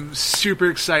I am super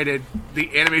excited.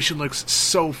 The animation looks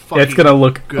so fucking It's gonna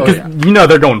look good. You know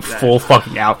they're going full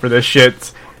fucking out for this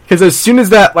shit. Because as soon as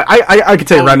that, like, I can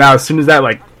tell you right now, as soon as that,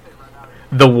 like,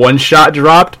 the one shot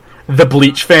dropped, the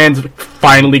Bleach fans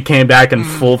finally came back in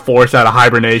full force out of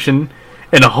hibernation.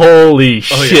 And holy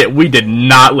shit, we did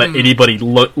not let anybody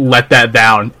let that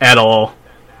down at all.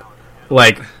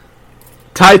 Like,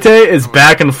 Taite is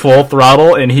back in full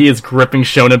throttle, and he is gripping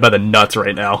Shonen by the nuts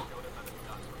right now.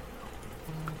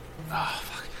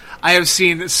 I have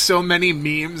seen so many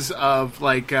memes of,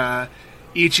 like,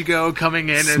 Ichigo coming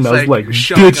in and Smells like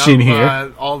showing bitch in up,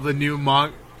 here. all the new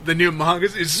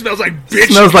mangas. It smells like bitch.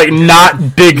 It smells like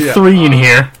not Big 3 in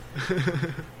here.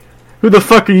 Who the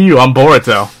fuck are you? I'm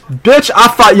Boruto. Bitch, I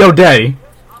fought your daddy.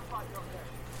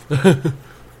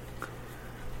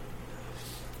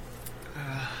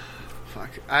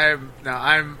 Fuck.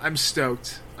 I'm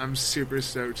stoked. I'm super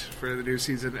stoked for the new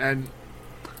season, and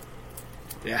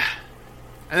yeah.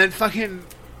 And then fucking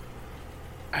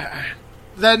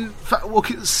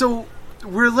okay, so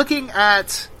we're looking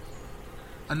at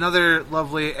another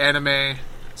lovely anime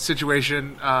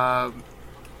situation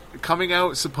coming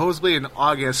out supposedly in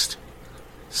August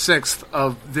 6th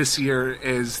of this year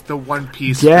is the One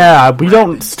Piece. Yeah, we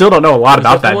still don't know a lot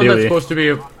about that, do we?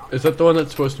 Is that the one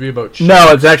that's supposed to be about Shanks?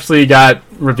 No, it's actually got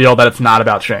revealed that it's not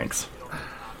about Shanks.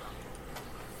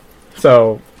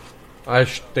 So, I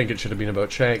think it should have been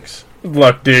about Shanks.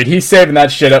 look, dude, he's saving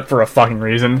that shit up for a fucking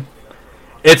reason.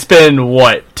 It's been,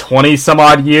 what, 20 some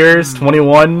odd years?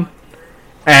 21?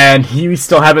 And we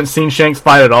still haven't seen Shanks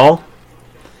fight at all?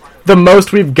 The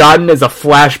most we've gotten is a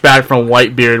flashback from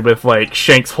Whitebeard with, like,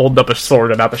 Shanks holding up a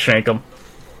sword about to shank him.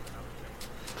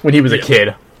 When he was a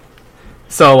kid.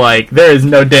 So, like, there is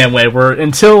no damn way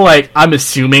until, like, I'm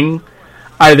assuming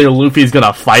either Luffy's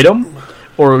gonna fight him,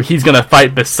 or he's gonna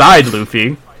fight beside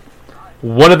Luffy.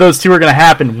 One of those two are gonna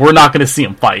happen, we're not gonna see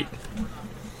him fight.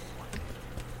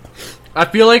 I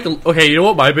feel like, okay, you know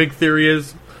what my big theory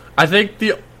is? I think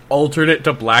the alternate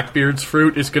to Blackbeard's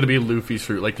fruit is going to be Luffy's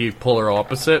fruit, like the polar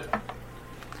opposite.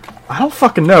 I don't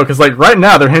fucking know, because, like, right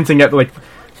now they're hinting at, like,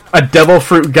 a devil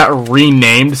fruit got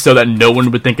renamed so that no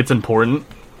one would think it's important.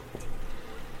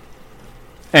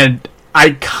 And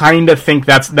I kind of think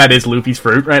that is Luffy's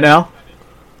fruit right now.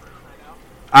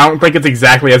 I don't think it's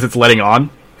exactly as it's letting on.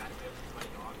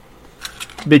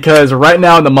 Because right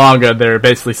now in the manga, they're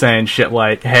basically saying shit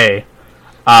like, hey,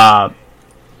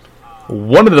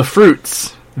 one of the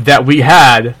fruits that we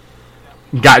had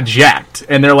got jacked.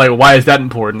 And they're like, why is that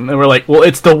important? And we're like, well,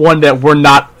 it's the one that we're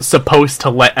not supposed to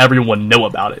let everyone know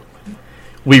about it.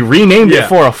 We renamed it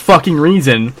for a fucking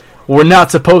reason. We're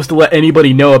not supposed to let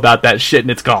anybody know about that shit,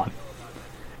 and it's gone.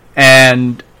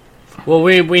 And... well,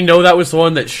 we know that was the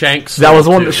one that Shanks stole. That was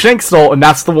the one that Shanks stole, and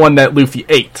that's the one that Luffy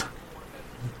ate.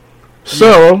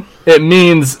 So, it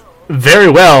means, very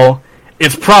well,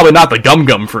 it's probably not the Gum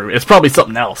Gum fruit. It's probably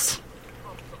something else.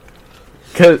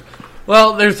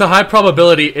 Well, there's a high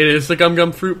probability it is the Gum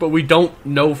Gum fruit, but we don't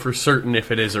know for certain if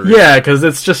it is or yeah, because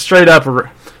it's just straight up...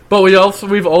 But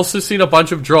we've also seen a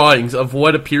bunch of drawings of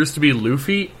what appears to be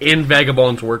Luffy in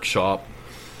Vagabond's workshop.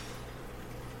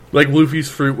 Like Luffy's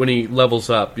fruit when he levels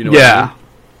up, you know what I mean?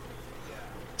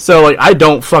 So, like, I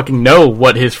don't fucking know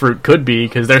what his fruit could be,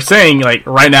 because they're saying, like,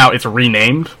 right now it's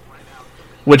renamed.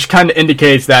 Which kind of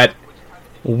indicates that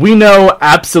we know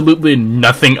absolutely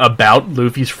nothing about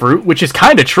Luffy's fruit, which is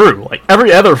kind of true. Like,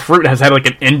 every other fruit has had, like,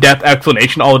 an in-depth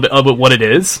explanation of what it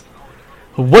is.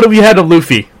 What do we had of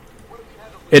Luffy?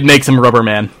 It makes him Rubber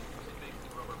Man.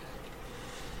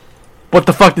 What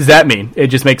the fuck does that mean? It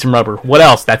just makes him rubber. What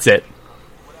else? That's it.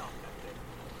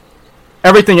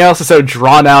 Everything else is so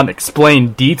drawn out and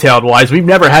explained detailed-wise. We've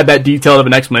never had that detailed of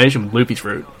an explanation with Luffy's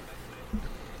fruit.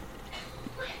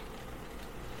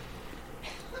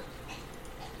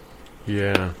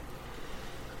 Yeah.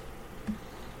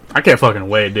 I can't fucking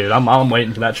wait, dude. I'm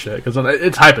waiting for that shit, because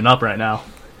it's hyping up right now.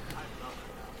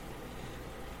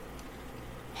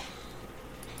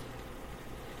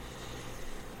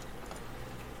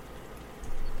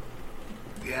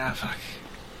 Yeah, fuck.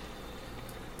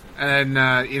 And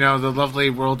then, the lovely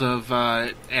world of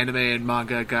anime and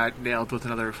manga got nailed with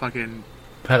another fucking...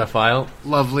 pedophile.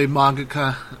 Lovely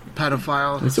mangaka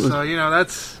pedophile. So,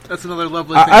 that's another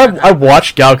lovely thing. I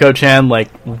watched Galco-chan,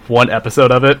 like, one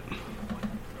episode of it.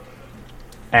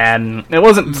 and it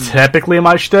wasn't typically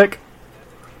my shtick.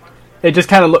 It just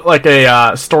kind of looked like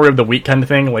a story of the week kind of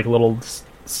thing, like a little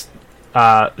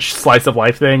slice of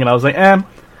life thing, and I was like,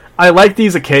 I like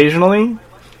these occasionally,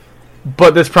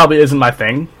 but this probably isn't my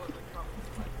thing.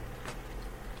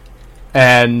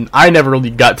 And I never really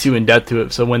got too in depth to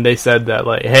it, so when they said that,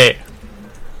 like, hey,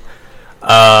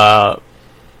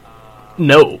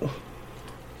 no.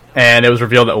 And it was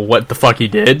revealed that what the fuck he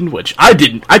did, which I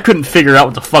couldn't figure out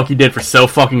what the fuck he did for so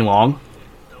fucking long.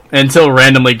 Until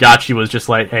randomly Gotchi was just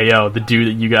like, hey yo, the dude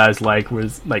that you guys like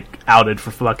was, like, outed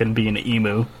for fucking being an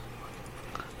emu.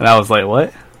 And I was like,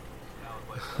 what?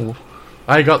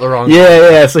 I got the wrong...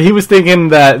 Yeah, so he was thinking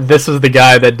that this was the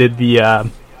guy that did the,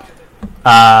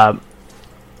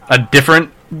 a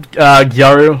different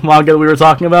Gyaru manga that we were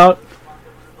talking about,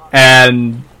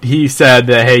 and he said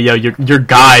that, hey, yo, your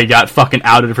guy got fucking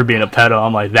outed for being a pedo.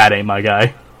 I'm like, that ain't my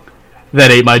guy. That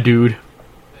ain't my dude.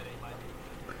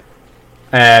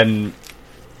 And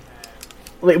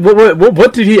like,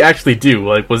 what did he actually do?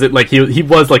 Like, was it like he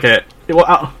was like a...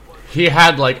 Well, he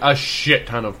had like a shit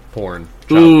ton of porn.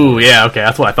 Ooh, yeah, okay,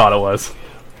 that's what I thought it was.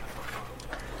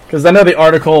 Because I know the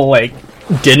article, like,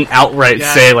 didn't outright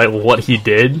say, like, what he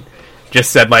did.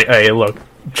 Just said, like, hey, look,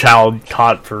 child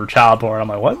caught for child porn. I'm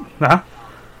like, what? Huh?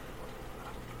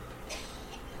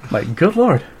 Like, good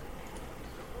lord.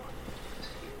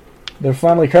 They're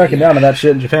finally cracking down on that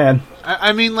shit in Japan.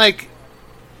 I mean, like,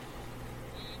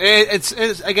 it's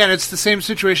again, it's the same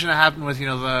situation that happened with,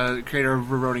 the creator of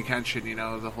Rurouni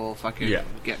Kenshin, the whole fucking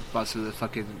getting busted with the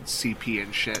fucking CP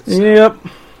and shit. So, yep.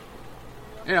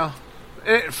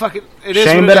 It is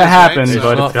shame that it happened, right?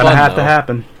 But it's gonna have to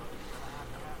happen.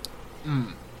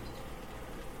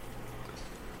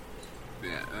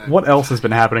 Yeah, what else has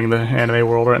been happening in the anime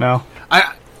world right now?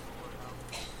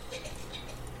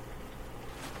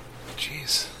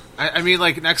 Jeez. I mean,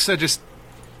 like, next to just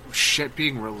shit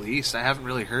being released, I haven't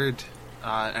really heard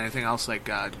anything else, like,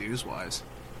 news-wise.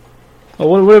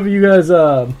 Well, whatever you guys,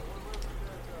 I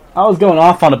was going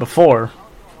off on it before.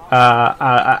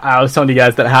 I was telling you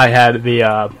guys that I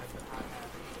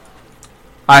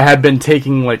had been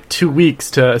taking like 2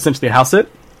 weeks to essentially house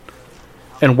it,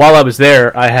 and while I was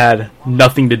there, I had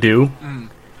nothing to do.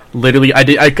 Literally, I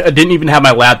didn't even have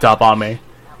my laptop on me,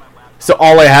 so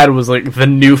all I had was like the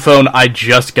new phone I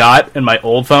just got and my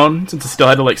old phone, since I still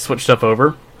had to like switch stuff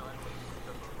over.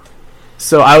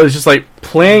 So I was just like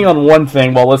playing on one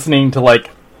thing while listening to like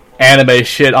anime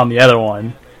shit on the other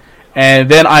one. And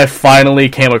then I finally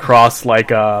came across,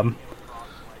 like, a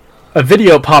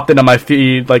video popped into my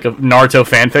feed, like, of Naruto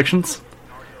fanfictions.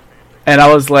 And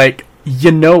I was like,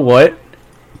 you know what?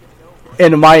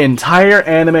 In my entire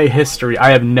anime history,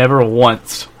 I have never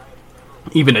once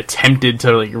even attempted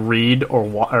to, like, read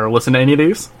or listen to any of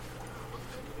these.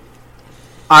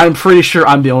 I'm pretty sure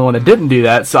I'm the only one that didn't do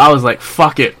that, so I was like,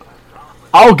 fuck it.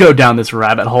 I'll go down this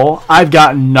rabbit hole. I've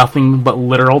got nothing but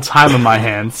literal time in my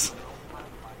hands.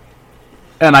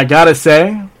 And I gotta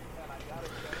say,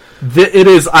 it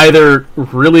is either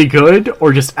really good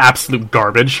or just absolute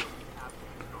garbage.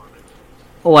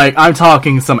 Like, I'm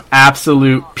talking some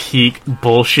absolute peak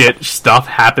bullshit stuff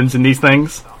happens in these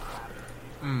things.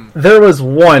 There was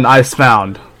one I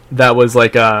found that was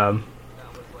like it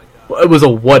was a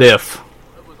what if.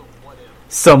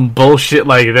 Some bullshit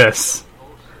like this.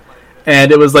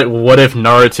 And it was like, what if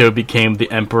Naruto became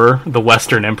the emperor, the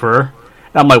Western emperor?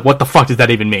 And I'm like, what the fuck does that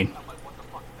even mean?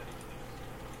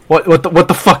 What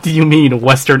the fuck do you mean,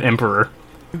 Western Emperor?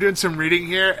 I'm doing some reading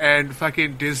here, and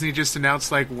fucking Disney just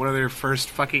announced, like, one of their first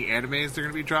fucking animes they're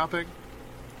gonna be dropping.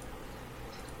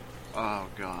 Oh,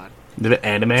 God. The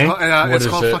anime? It's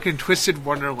called fucking Twisted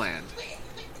Wonderland.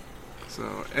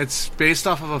 So, it's based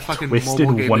off of a fucking Twisted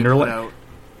mobile game Wonderland? they put out.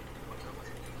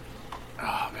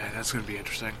 Oh, man, that's gonna be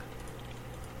interesting.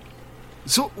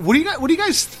 So, what do you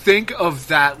guys think of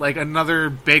that, like, another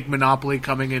big monopoly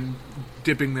coming in,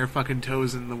 dipping their fucking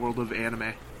toes in the world of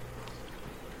anime?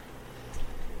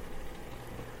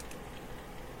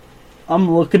 I'm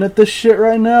looking at this shit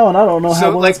right now, and I don't know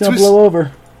how well it's gonna blow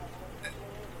over.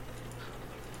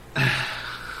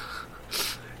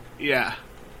 Yeah.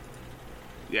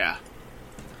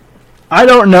 I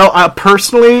don't know.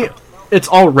 Personally, it's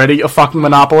already a fucking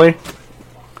monopoly.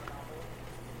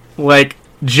 Like,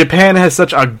 Japan has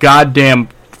such a goddamn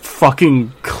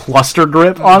fucking cluster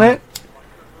grip on it.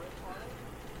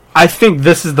 I think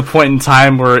this is the point in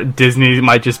time where Disney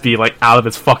might just be, like, out of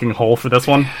its fucking hole for this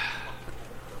one.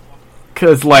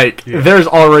 Because, like, there's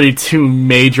already two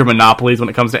major monopolies when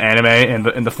it comes to anime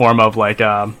in the form of, like,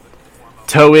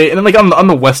 Toei. And then, like, on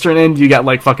the Western end, you got,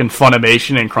 like, fucking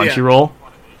Funimation and Crunchyroll.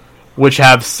 which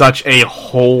have such a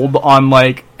hold on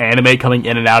like anime coming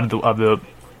in and out of the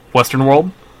Western world,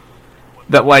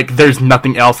 that like there's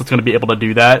nothing else that's going to be able to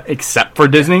do that except for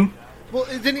Disney. Well,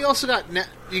 then you also got got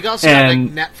like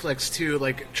Netflix too,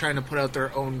 like trying to put out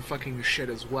their own fucking shit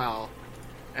as well,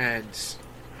 and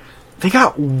they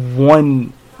got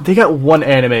one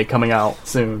anime coming out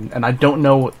soon, and I don't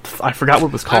know. I forgot what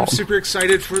it was called. I'm super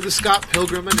excited for the Scott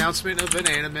Pilgrim announcement of an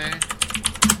anime.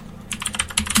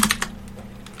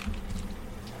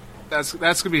 That's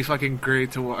gonna be fucking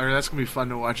great to watch, or that's gonna be fun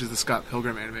to watch. Is the Scott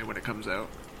Pilgrim anime when it comes out?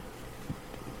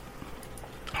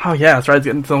 Oh yeah, that's right. It's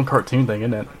getting its own cartoon thing,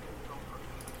 isn't it?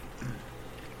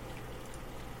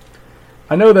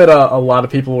 I know that a lot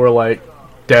of people were like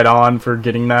dead on for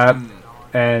getting that,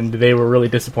 and they were really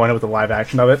disappointed with the live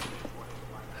action of it.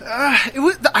 It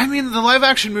was. I mean, the live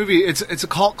action movie. It's a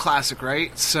cult classic,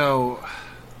 right? So,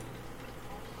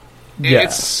 it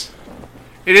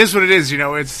is what it is. You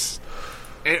know,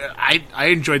 I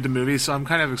enjoyed the movie, so I'm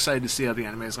kind of excited to see how the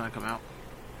anime is going to come out.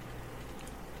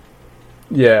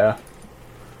 Yeah,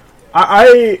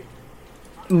 I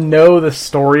know the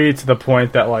story to the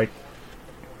point that like.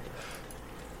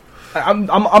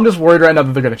 I'm just worried right now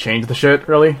that they're going to change the shit,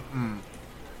 really.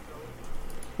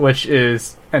 Which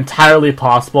is entirely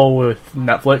possible with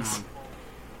Netflix.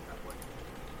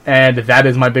 And that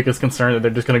is my biggest concern, that they're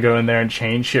just going to go in there and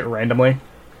change shit randomly.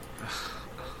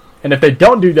 And if they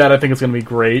don't do that, I think it's going to be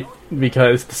great,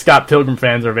 because the Scott Pilgrim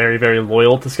fans are very, very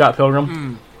loyal to Scott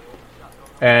Pilgrim.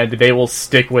 And they will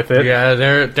stick with it. Yeah,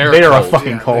 they're a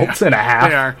fucking cult and a half.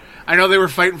 They are. I know they were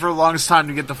fighting for the longest time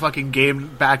to get the fucking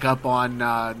game back up on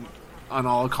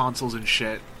all consoles and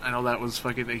shit. I know that was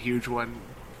fucking a huge one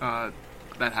that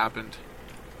happened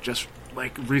just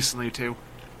like recently too.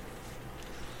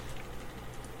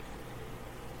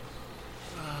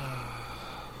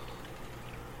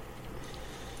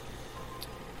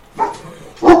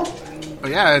 Oh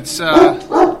yeah, it's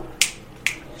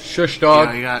shush dog.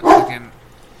 Yeah, you got fucking.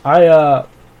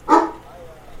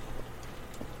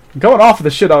 Going off of the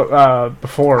shit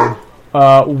before,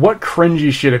 what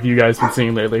cringy shit have you guys been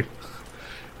seeing lately?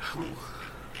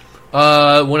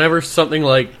 Whenever something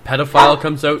like pedophile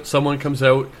comes out, someone comes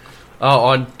out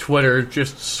on Twitter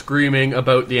just screaming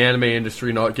about the anime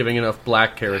industry not giving enough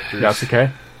black characters. That's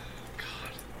okay.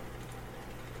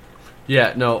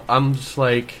 Yeah, no, I'm just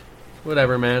like,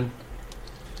 whatever, man.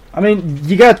 I mean,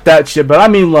 you got that shit, but I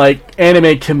mean, like,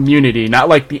 anime community, not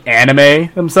like the anime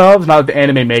themselves, not the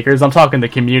anime makers. I'm talking the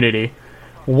community.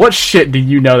 What shit do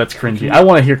you know that's cringy? I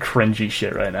want to hear cringy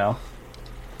shit right now.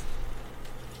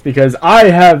 Because I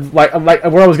have, like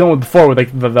where I was going with before, with,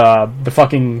 like, the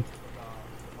fucking,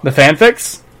 the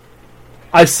fanfics,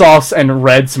 I saw and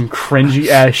read some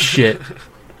cringy-ass shit.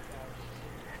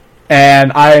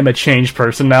 And I am a changed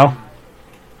person now.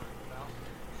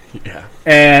 Yeah.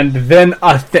 And then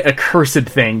a cursed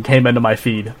thing came into my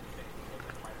feed.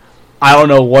 I don't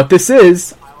know what this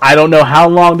is. I don't know how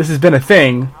long this has been a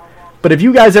thing. But have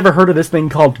you guys ever heard of this thing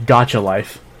called Gacha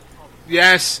Life?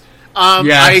 Yes.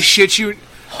 Yes. I shit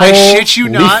you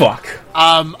not. Fuck.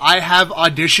 I have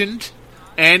auditioned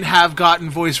and have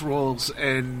gotten voice roles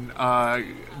in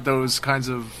those kinds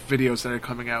of videos that are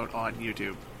coming out on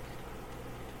YouTube.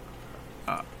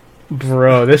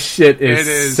 Bro, this shit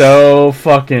is so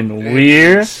fucking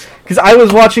weird. Because I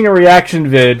was watching a reaction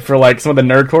vid for like some of the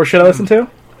nerdcore shit I listen to,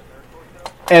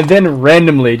 and then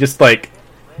randomly, just like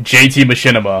JT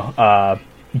Machinima,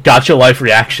 Gacha Life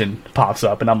reaction pops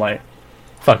up, and I'm like,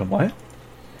 fucking what?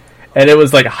 And it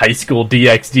was like high school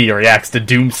DxD reacts to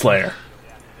Doomslayer.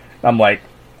 I'm like,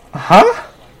 huh?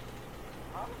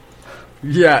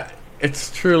 Yeah,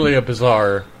 it's truly a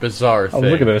bizarre thing. I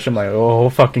look at this, I'm like, oh,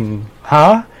 fucking,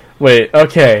 huh? Wait,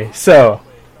 okay, so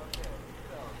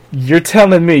you're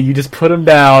telling me you just put him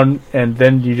down and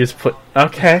then you just put...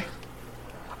 Okay.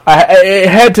 It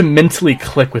had to mentally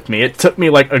click with me. It took me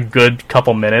like a good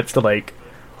couple minutes to like,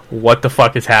 what the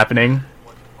fuck is happening?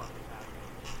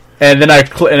 And then I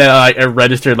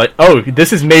registered like, oh,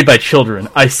 this is made by children.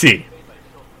 I see.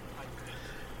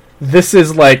 This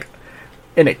is like...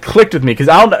 And it clicked with me, because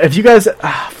I don't know if you guys...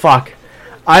 fuck.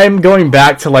 I'm going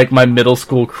back to like my middle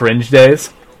school cringe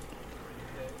days.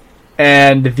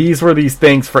 And these were these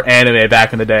things for anime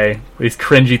back in the day. These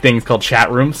cringy things called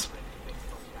chat rooms.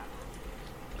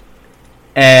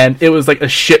 And it was like a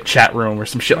ship chat room or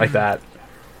some shit like that.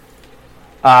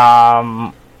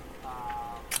 I'm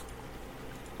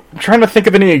trying to think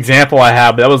of any example I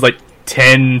have, but that was like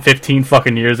 10, 15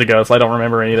 fucking years ago, so I don't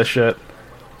remember any of this shit.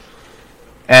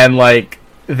 And like,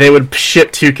 they would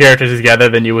ship two characters together,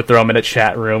 then you would throw them in a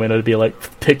chat room, and it would be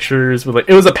like pictures with like...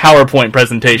 It was a PowerPoint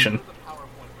presentation.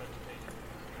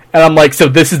 And I'm like, so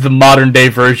this is the modern day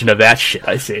version of that shit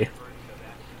I see.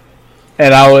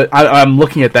 And I'm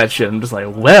looking at that shit and I'm just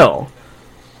like, well,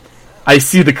 I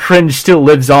see the cringe still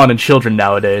lives on in children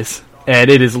nowadays.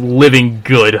 And it is living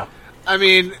good. I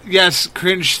mean, yes,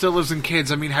 cringe still lives in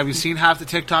kids. I mean, have you seen half the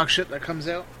TikTok shit that comes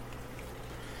out?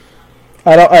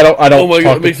 I don't. Oh my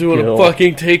god, it makes me want to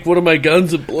fucking take one of my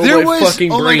guns and blow my fucking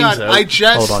brains out. I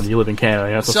just... Hold on, you live in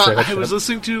Canada. I was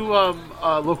listening to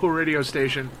a local radio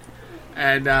station,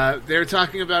 and they were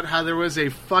talking about how there was a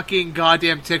fucking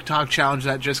goddamn TikTok challenge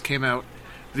that just came out.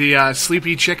 The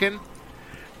Sleepy Chicken.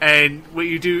 And what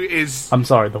you do is... I'm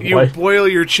sorry, you boil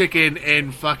your chicken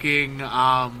in fucking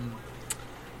a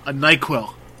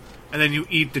NyQuil, and then you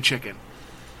eat the chicken.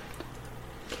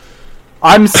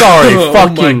 I'm sorry,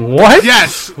 fucking what?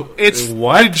 Yes, it's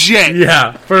what? Legit.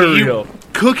 Yeah, for real.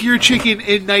 Cook your chicken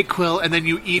in NyQuil, and then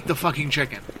you eat the fucking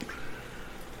chicken.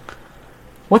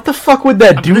 What the fuck would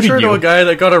that do to you? I know a guy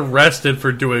that got arrested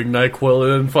for doing NyQuil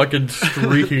and then fucking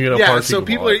streaking in a parking lot. Yeah, so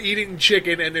people are eating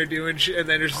chicken, and they're doing and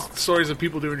then there's stories of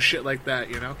people doing shit like that,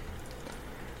 you know?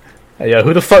 Yeah,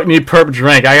 who the fuck need perp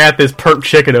drink? I got this perp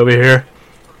chicken over here.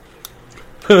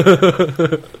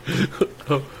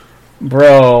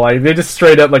 Bro, like, they just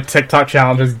straight up, like, TikTok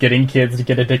challenges getting kids to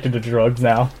get addicted to drugs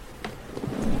now.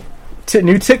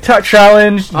 New TikTok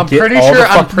challenge. I'm pretty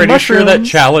sure that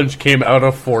challenge came out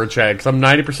of 4chan, because I'm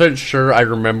 90% sure I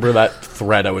remember that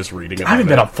thread I was reading about. I haven't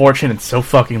been on 4chan in so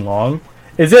fucking long.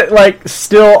 Is it, like,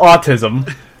 still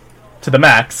autism to the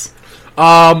max?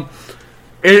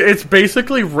 It's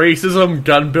basically racism,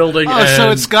 gun building, and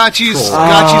so it's Gotchi's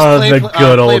the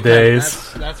good old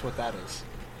days. That's what that is.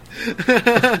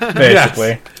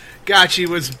 Basically. Yes. Gotchi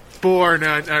was born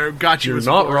You're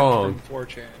not wrong. From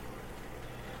 4chan.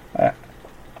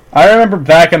 I remember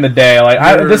back in the day,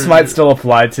 like, this might still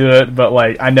apply to it, but,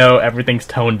 like, I know everything's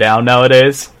toned down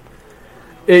nowadays.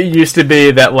 It used to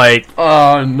be that, like...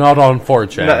 not on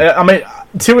 4chan. I mean,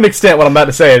 to an extent, what I'm about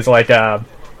to say is, like,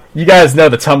 you guys know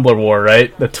the Tumblr war,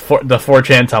 right? The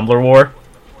 4chan Tumblr war?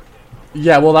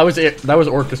 Yeah, well, that was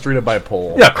orchestrated by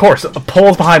Pol. Yeah, of course.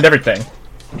 Pol's behind everything.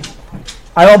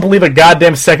 I don't believe a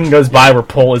goddamn second goes by where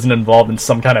Pol isn't involved in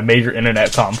some kind of major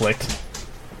internet conflict.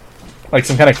 Like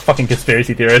some kind of fucking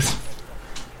conspiracy theorist.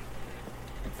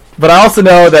 But I also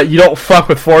know that you don't fuck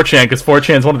with 4chan, because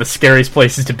 4chan is one of the scariest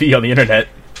places to be on the internet.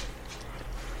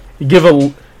 You give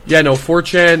a... Yeah, no,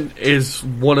 4chan is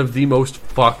one of the most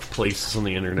fucked places on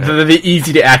the internet. The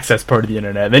easy-to-access part of the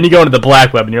internet. Then you go into the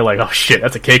black web, and you're like, oh shit,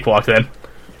 that's a cakewalk then.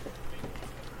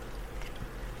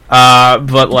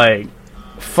 But, like...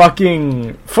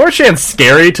 Fucking 4chan's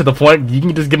scary to the point you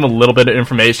can just give them a little bit of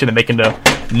information and they can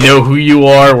know who you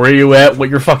are, where you at, what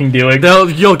you're fucking doing.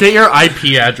 You'll get your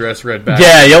IP address read back.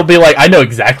 Yeah, you'll be like, I know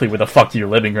exactly where the fuck you're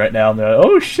living right now. And they're like,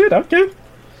 oh shit, okay.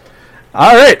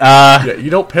 Alright, yeah,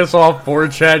 you don't piss off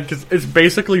 4chan because it's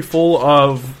basically full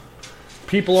of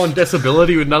people on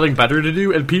disability with nothing better to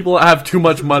do and people that have too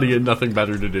much money and nothing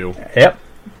better to do. Yep.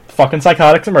 Fucking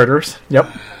psychotics and murderers.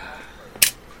 Yep.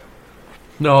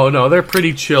 No, they're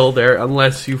pretty chill there,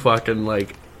 unless you fucking,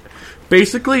 like...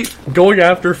 Basically, going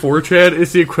after 4chan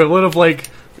is the equivalent of, like,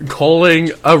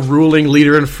 calling a ruling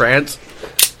leader in France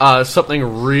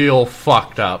something real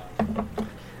fucked up.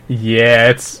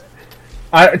 Yeah, it's...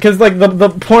 Because, like, the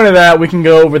point of that, we can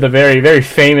go over the very, very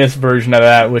famous version of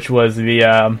that, which was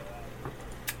the,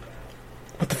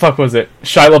 what the fuck was it?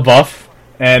 Shia LaBeouf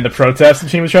and the protest that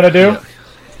he was trying to do. Yeah.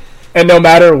 And no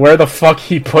matter where the fuck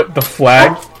he put the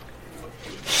flag...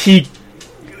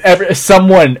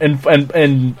 someone and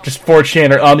just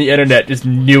 4chan or on the internet just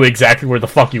knew exactly where the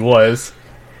fuck he was.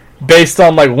 Based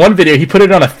on, like, one video, he put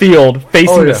it on a field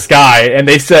facing the sky, and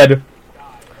they said,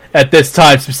 at this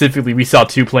time specifically, we saw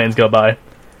 2 planes go by.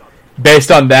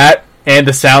 Based on that, and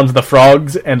the sounds of the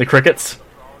frogs and the crickets,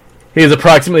 he is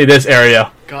approximately this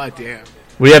area. God damn.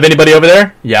 We have anybody over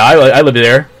there? Yeah, I live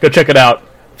there. Go check it out.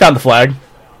 Found the flag.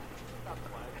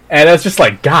 And it's just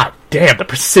like, god damn, the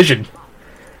precision.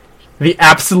 The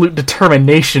absolute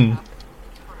determination.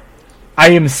 I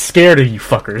am scared of you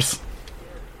fuckers.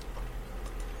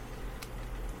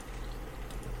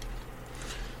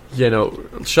 You know,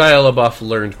 Shia LaBeouf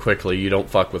learned quickly you don't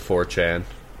fuck with 4chan.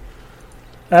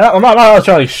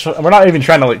 We're not even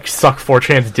trying to, like, suck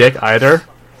 4chan's dick either.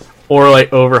 Or, like,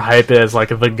 overhype it as, like,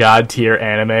 the god tier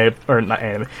anime. Or, not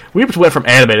anime. We went from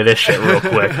anime to this shit real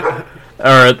quick.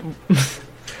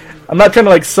 I'm not trying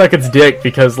to, like, suck its dick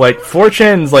because, like,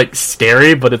 4chan's, like,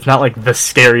 scary, but it's not, like, the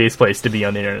scariest place to be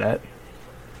on the internet.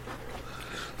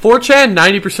 4chan,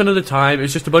 90% of the time,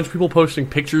 is just a bunch of people posting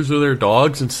pictures of their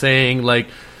dogs and saying, like,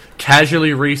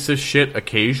 casually racist shit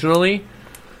occasionally.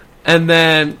 And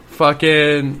then,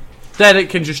 fucking, instead it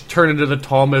can just turn into the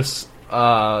Thomas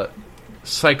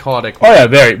psychotic. Oh yeah,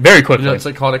 very, very quickly. You know what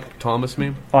psychotic Thomas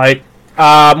meme? Like,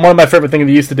 one of my favorite things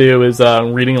they used to do is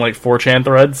reading like 4chan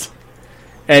threads,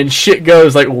 and shit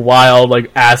goes like wild,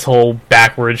 like asshole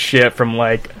backwards shit from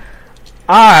like,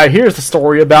 here's the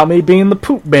story about me being the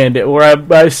poop bandit, where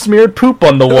I smeared poop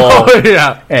on the wall, Oh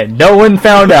yeah, and no one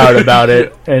found out about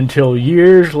it until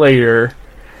years later.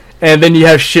 And then you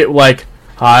have shit like,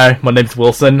 hi, my name's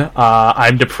Wilson.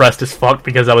 I'm depressed as fuck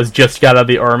because I was just got out of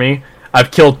the army. I've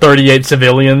killed 38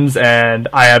 civilians, and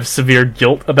I have severe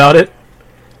guilt about it.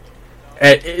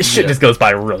 And shit just goes by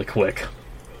really quick.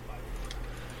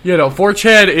 you know,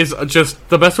 4chan is just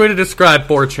the best way to describe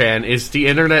 4chan is the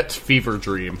internet's fever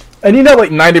dream. And you know, like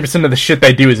 90% of the shit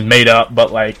they do is made up,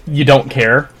 but like you don't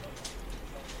care.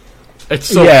 It's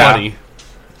so Yeah. funny.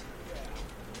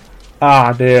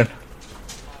 Dude.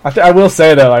 I will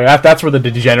say though, like that's where the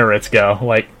degenerates go.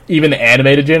 Like even the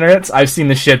anime degenerates, I've seen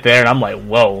the shit there, and I'm like,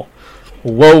 whoa,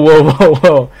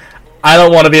 I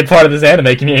don't want to be a part of this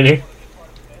anime community.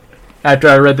 After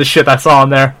I read the shit I saw in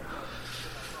there,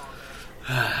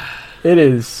 it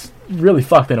is really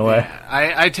fucked in a way.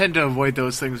 I tend to avoid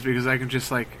those things because I can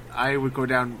just like I would go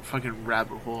down fucking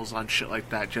rabbit holes on shit like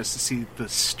that just to see the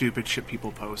stupid shit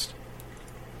people post.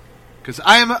 Because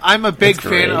I'm a big That's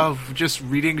fan great. of just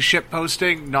reading shit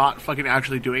posting, not fucking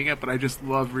actually doing it, but I just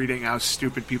love reading how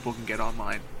stupid people can get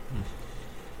online.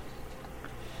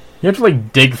 You have to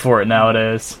like dig for it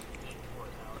nowadays.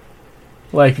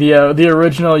 Like the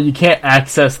original, you can't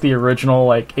access the original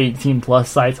like 18 plus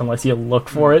sites unless you look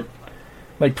for it.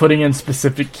 Like putting in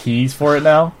specific keys for it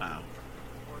now.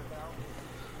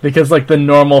 Because like the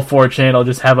normal 4chan will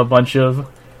just have a bunch of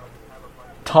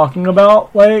talking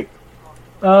about like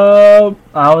I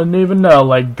don't even know,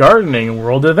 like gardening,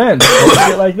 world events,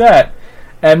 shit like that.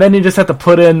 And then you just have to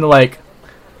put in like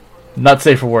not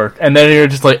safe for work. And then you're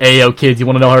just like, hey yo kids, you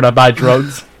wanna know how to buy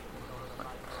drugs?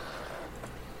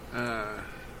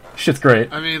 Shit's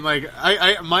great. I mean, like,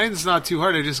 I mine's not too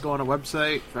hard. I just go on a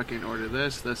website, fucking order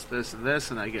this, and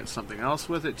this, and I get something else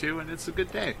with it too, and it's a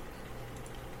good day.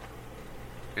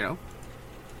 You know.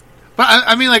 But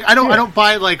I mean, like, I don't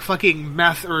buy like fucking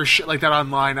meth or shit like that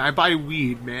online. I buy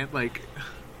weed, man. Like,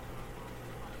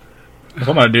 If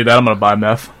I'm gonna do that, I'm gonna buy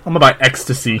meth. I'm gonna buy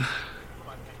ecstasy.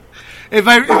 if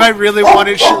I really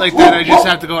wanted shit like that, I just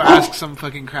have to go ask some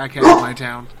fucking crackhead in my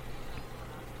town.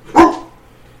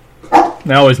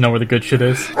 I always know where the good shit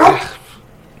is.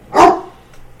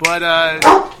 But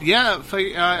yeah.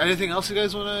 Anything else you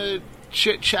guys want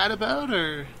to chat about,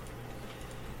 or?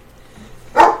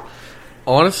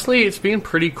 Honestly, it's been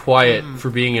pretty quiet for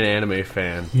being an anime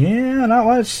fan. Yeah, not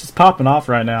much is popping off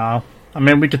right now. I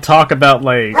mean, we could talk about,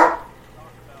 like...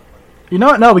 You know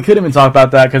what? No, we couldn't even talk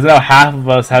about that, because now half of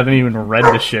us haven't even read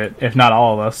the shit, if not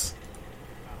all of us.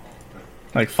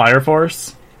 Like, Fire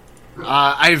Force?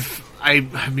 I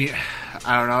mean,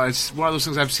 I don't know. It's one of those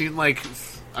things I've seen, like,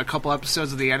 a couple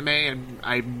episodes of the anime, and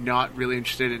I'm not really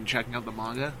interested in checking out the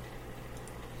manga.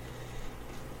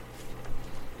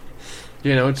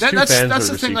 You know, it's too That's fan the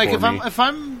thing. Like, if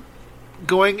I'm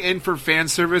going in for fan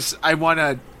service, I want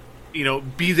to,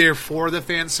 be there for the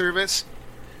fan service.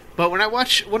 But when I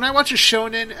watch a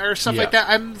shonen or stuff like that,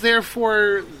 I'm there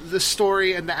for the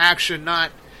story and the action,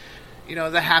 not,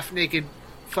 the half naked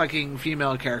fucking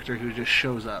female character who just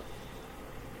shows up.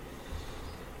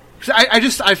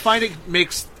 I find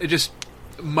it just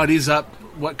muddies up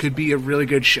what could be a really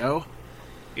good show,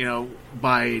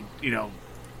 by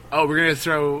oh, we're gonna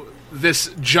throw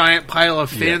this giant pile of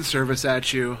fan service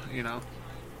at you,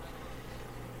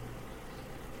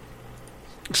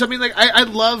 So I mean, like, I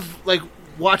love like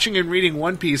watching and reading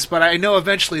One Piece, but I know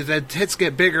eventually the hits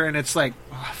get bigger, and it's like,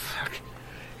 oh fuck,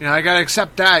 I gotta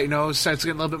accept that, it starts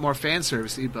getting a little bit more fan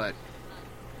servicey, but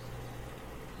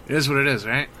it is what it is,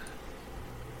 right?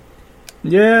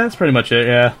 Yeah, that's pretty much it,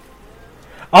 yeah.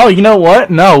 Oh, you know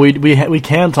what? No, we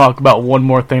can talk about one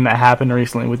more thing that happened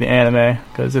recently with the anime,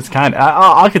 because it's kind of...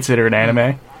 I'll consider it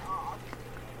anime.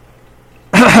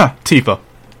 Tifa.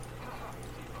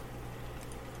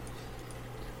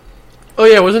 Oh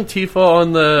yeah, wasn't Tifa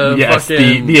on the Yes,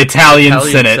 fucking the Italian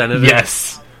Senate. Senator?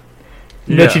 Yes.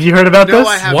 Yeah. Mitch, have you heard about No, this?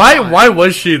 I have not. Why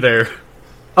was she there?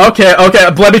 Okay,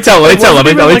 let me tell him.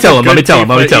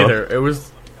 It was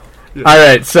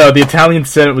Alright, so the Italian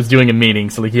Senate was doing a meeting,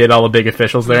 so like he had all the big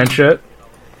officials there and shit.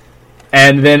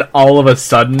 And then all of a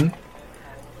sudden,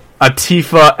 a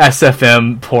Tifa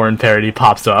SFM porn parody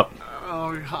pops up.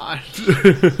 Oh god.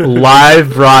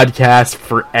 Live broadcast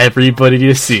for everybody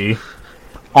to see.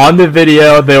 On the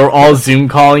video, they were all Zoom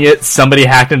calling it, somebody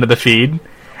hacked into the feed,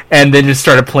 and then just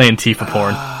started playing Tifa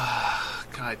porn.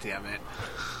 God damn it.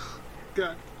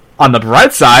 God. On the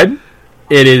bright side,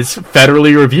 it is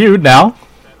federally reviewed now.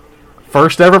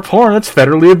 First ever porn that's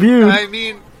federally reviewed. I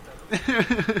mean...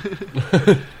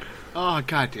 oh,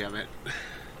 God damn it.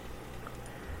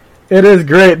 It is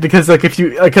great because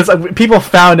people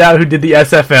found out who did the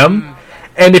SFM,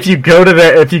 and if you go to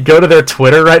their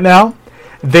Twitter right now,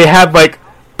 they have like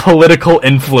political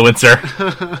influencer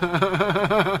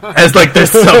as like their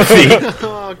sub feed.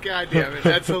 Oh, God damn it.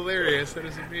 That's hilarious. That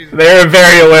is amazing. They're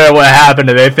very aware of what happened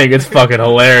and they think it's fucking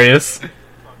hilarious.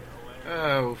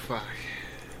 Oh, fuck.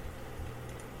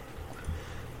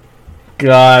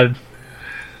 God.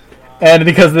 And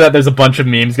because of that, there's a bunch of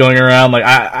memes going around. Like,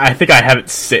 I think I have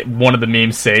it one of the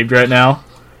memes saved right now.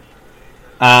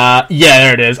 Yeah,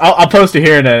 there it is. I'll post it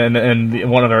here in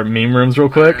one of our meme rooms real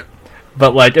quick.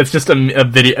 But, like, it's just a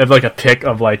video, like a pic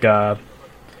of, like, I'll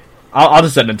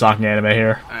just send it in Talking Anime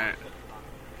here. Alright.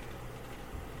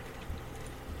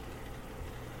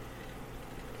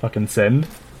 Fucking send.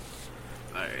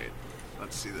 Alright.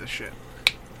 Let's see this shit.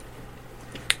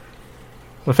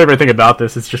 My favorite thing about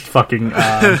this is just fucking,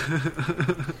 Oh,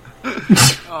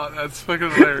 that's fucking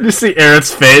hilarious. you see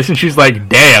Erin's face and she's like,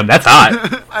 damn, that's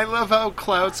hot. I love how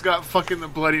Cloud's got fucking the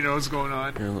bloody nose going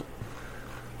on.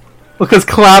 Because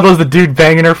Cloud was the dude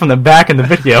banging her from the back in the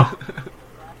video.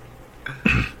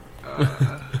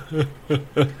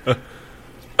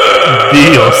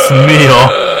 Dios mío.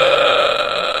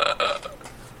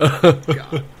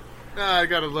 God. I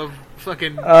gotta love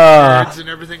fucking nerds and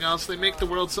everything else. They make the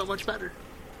world so much better.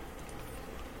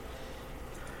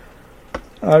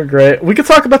 Oh, great. We could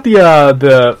talk about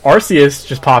the Arceus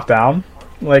just popped down.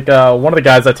 Like, one of the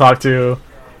guys I talked to,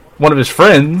 one of his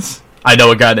friends, I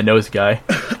know a guy that knows a guy,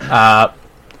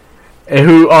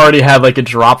 who already had, like, a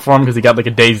drop for him because he got, like,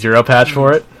 a Day Zero patch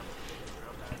for it.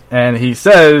 And he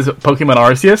says, Pokemon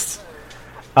Arceus,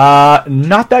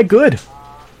 not that good.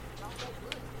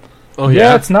 Oh,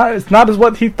 yeah? It's not as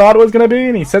what he thought it was going to be,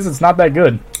 and he says it's not that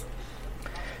good.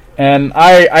 And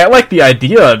I like the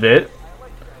idea of it.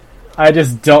 I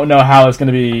just don't know how it's going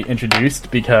to be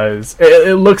introduced because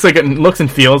it looks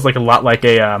and feels like a lot like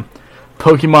a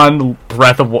Pokemon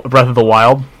Breath of the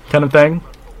Wild kind of thing.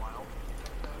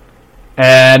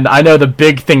 And I know the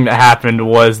big thing that happened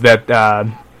was that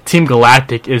Team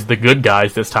Galactic is the good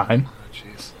guys this time.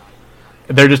 Jeez.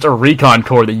 They're just a recon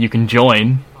corps that you can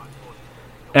join.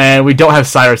 And we don't have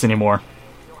Cyrus anymore.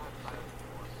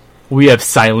 We have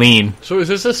Silene. So is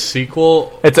this a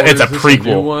sequel? It's a prequel.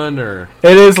 A new one, or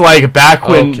it is like back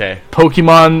when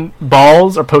Pokemon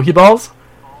balls or Pokeballs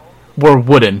were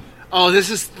wooden. Oh, this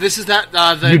is that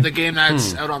the game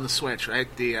that's out on the Switch, right?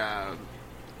 The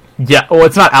yeah. Oh,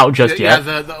 it's not out just yet.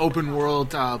 Yeah, the open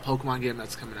world Pokemon game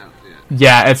that's coming out.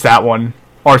 Yeah, it's that one,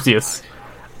 Arceus.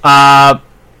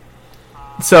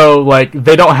 So like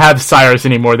they don't have Cyrus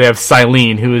anymore. They have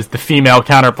Silene, who is the female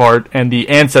counterpart and the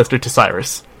ancestor to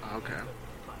Cyrus.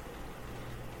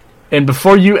 And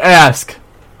before you ask,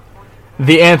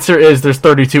 the answer is there's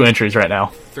 32 entries right now.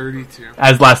 32.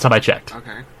 As last time I checked.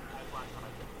 Okay.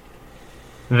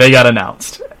 They got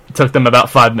announced. It took them about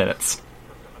 5 minutes.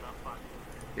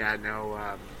 Yeah, no,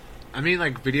 I mean,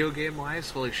 like, video game-wise,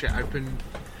 holy shit, I've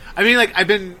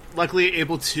been luckily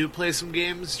able to play some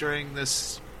games during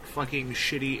this fucking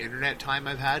shitty internet time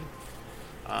I've had.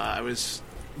 I was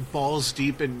balls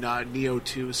deep in Neo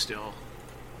 2 still.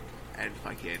 And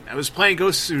fucking, I was playing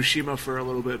Ghost of Tsushima for a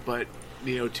little bit, but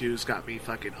Neo 2's got me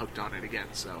fucking hooked on it again,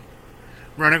 so.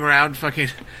 Running around fucking.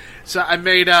 So I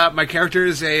made, my character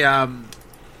is a,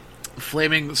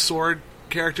 flaming sword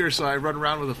character, so I run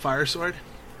around with a fire sword,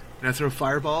 and I throw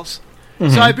fireballs.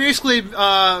 Mm-hmm. So I basically,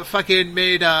 fucking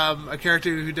made, a character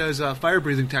who does, fire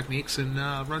breathing techniques and,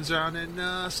 runs around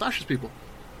and, slashes people.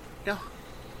 Yeah.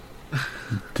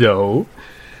 Dope.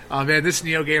 Oh man, this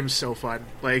Neo game is so fun.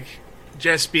 Like,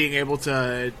 just being able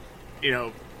to,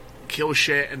 kill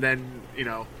shit and then,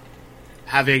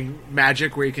 having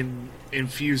magic where you can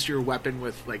infuse your weapon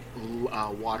with, like,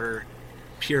 water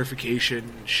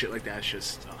purification, shit like that. It's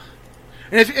just...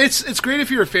 And it's great if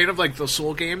you're a fan of, like, the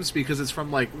Soul games because it's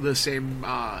from, like, the same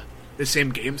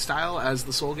game style as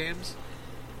the Soul games.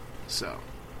 So...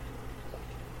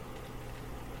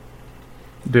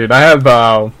 Dude, I have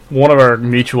one of our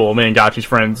mutual, me and Gotchi's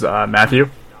friends, Matthew,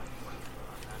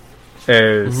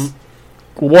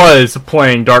 was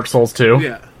playing Dark Souls 2.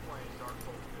 Yeah.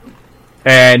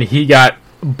 And he got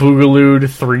boogalooed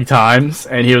 3 times,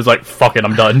 and he was like, fuck it,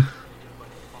 I'm done.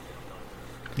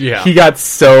 Yeah. He got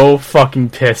so fucking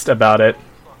pissed about it.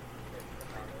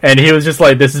 And he was just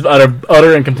like, this is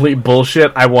utter and complete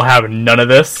bullshit. I will have none of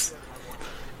this.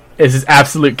 This is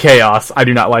absolute chaos. I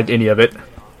do not like any of it.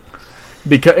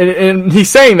 And he's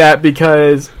saying that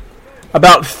because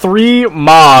about 3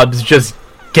 mobs just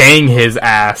gang his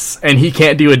ass, and he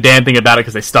can't do a damn thing about it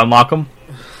because they stun lock him.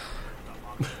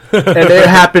 And it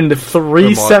happened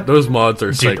 3 Those mods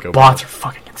are Dude, psycho. the bots are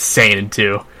fucking insane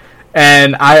too.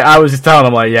 And I was just telling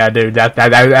him, like, yeah, dude,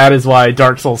 that is why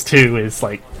Dark Souls 2 is,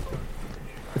 like,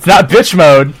 it's not bitch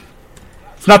mode.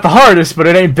 It's not the hardest, but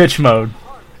it ain't bitch mode.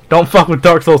 Don't fuck with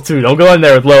Dark Souls 2. Don't go in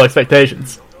there with low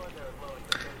expectations.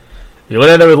 You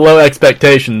went in there with low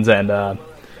expectations, and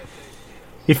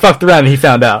he fucked around and he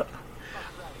found out.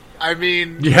 I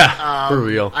mean, Yeah, for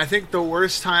real. I think the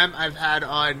worst time I've had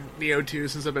on Neo 2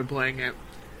 since I've been playing it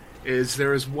is there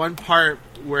was one part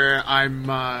where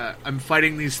I'm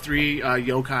fighting these 3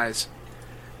 yokais,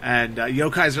 and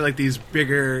yokais are like these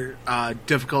bigger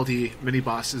difficulty mini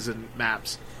bosses and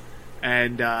maps,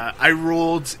 and I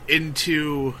rolled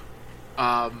into.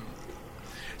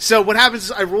 So what happens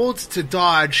is I rolled to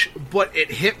dodge, but it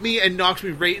hit me and knocked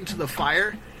me right into the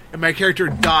fire, and my character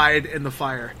died in the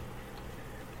fire.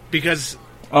 Because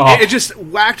it just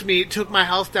whacked me, took my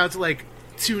health down to like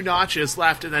 2 notches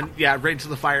left, and then, right into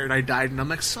the fire, and I died. And I'm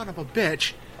like, son of a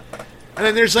bitch. And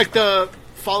then there's like the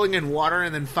falling in water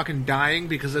and then fucking dying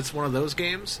because it's one of those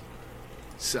games.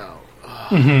 So,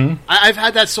 I've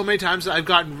had that so many times that I've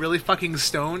gotten really fucking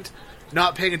stoned,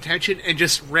 not paying attention, and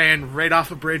just ran right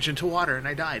off a bridge into water, and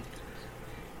I died.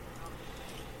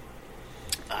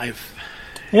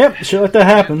 Yep, shit like that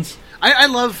happens. I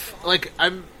love, like,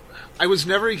 I was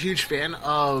never a huge fan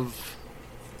of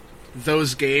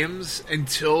those games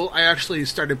until I actually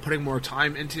started putting more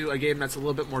time into a game that's a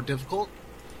little bit more difficult.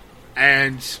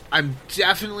 And I'm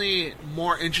definitely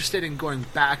more interested in going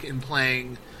back and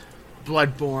playing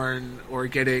Bloodborne or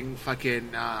getting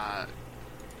fucking,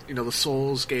 the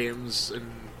Souls games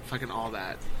and fucking all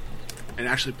that. And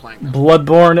actually playing them.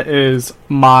 Bloodborne is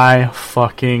my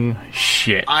fucking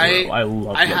shit. I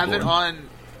love Bloodborne. I have it on...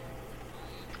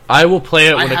 I will play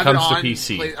it when it comes to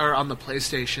PC. Or on the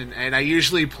PlayStation, and I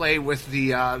usually play with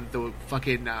the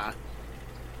fucking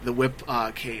the whip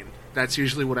cane. That's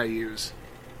usually what I use.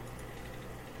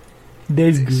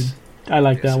 That's good. I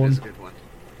like that one. It's a good one.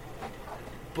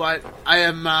 But I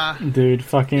am... Dude,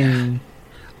 fucking...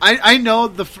 I know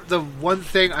the one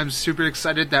thing I'm super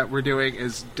excited that we're doing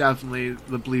is definitely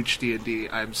the Bleach D&D.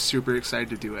 I'm super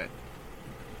excited to do it.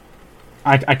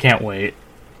 I can't wait.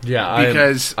 Yeah,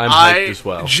 because I'm hyped as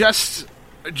well. Just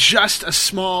a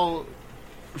small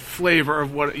flavor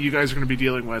of what you guys are going to be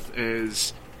dealing with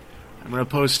is I'm going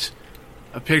to post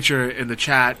a picture in the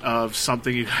chat of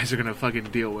something you guys are going to fucking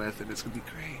deal with, and it's going to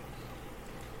be great.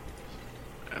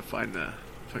 I find the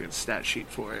fucking stat sheet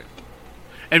for it.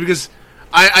 And because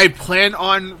I plan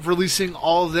on releasing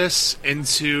all of this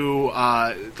into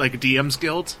like a DM's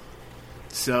Guild,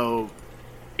 so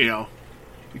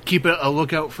keep a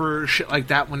lookout for shit like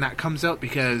that when that comes out,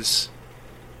 because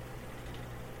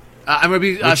I'm going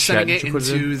to be sending it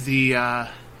into the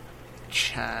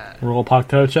chat. Roll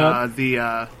Pocto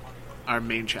chat? Our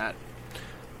main chat.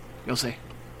 You'll see.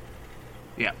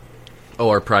 Yeah. Oh,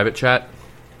 our private chat?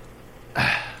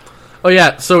 Oh,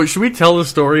 yeah, so should we tell the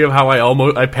story of how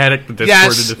I panicked the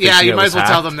Discord into thinking you might as well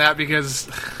hacked? tell them that, because...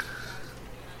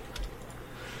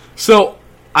 So,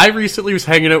 I recently was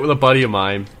hanging out with a buddy of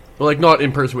mine. Well, like, not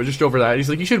in person, but just over that. He's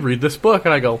like, you should read this book.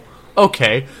 And I go,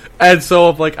 okay. And so,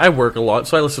 like, I work a lot,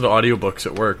 so I listen to audiobooks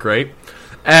at work, right?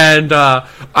 And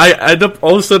I end up,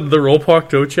 all of a sudden, the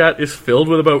Rollpocto chat is filled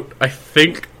with about, I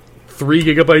think, 3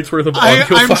 gigabytes worth of audio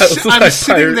files. I'm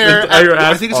sitting there,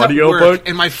 I think it's at work, book.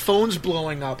 and my phone's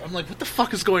blowing up. I'm like, what the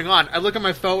fuck is going on? I look at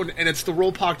my phone, and it's the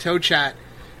Rollpocto chat,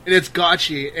 and it's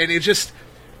Gotchi, and it's just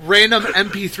random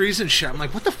MP3s and shit. I'm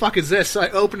like, what the fuck is this? So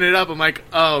I open it up, I'm like,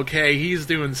 oh, okay, he's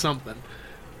doing something.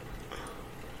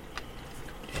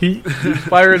 He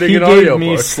pirating an gave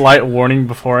me slight warning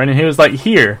before, and he was like,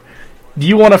 here, do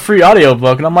you want a free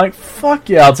audiobook? And I'm like, fuck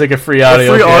yeah, I'll take a free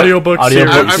audiobook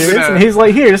series. And he's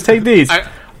like, here, just take these.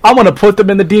 I'm going to put them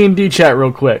in the D&D chat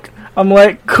real quick. I'm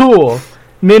like, cool.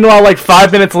 Meanwhile, like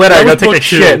 5 minutes later, I go take a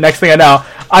shit. Next thing I know,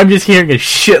 I'm just hearing a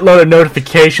shitload of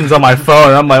notifications on my phone.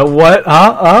 And I'm like, what?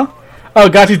 Oh,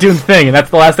 Gotchi's doing the thing. And that's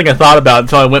the last thing I thought about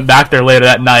until I went back there later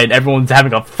that night. Everyone's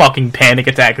having a fucking panic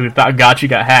attack because they thought Gotchi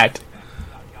got hacked.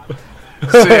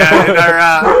 So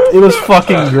yeah, it was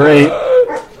fucking great.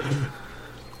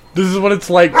 This is what it's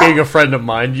like being a friend of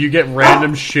mine. You get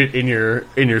random shit in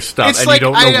your stuff, and like, you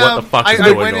don't know what the fuck is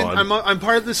going on. I'm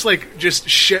part of this like just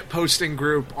shit posting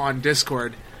group on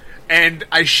Discord, and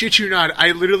I shit you not,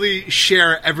 I literally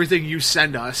share everything you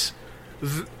send us,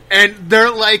 and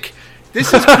they're like,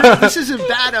 "This isn't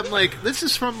bad." I'm like, "This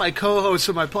is from my co-host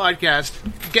of my podcast.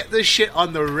 Get this shit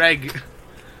on the reg."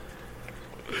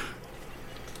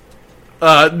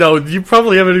 No, you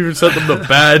probably haven't even sent them the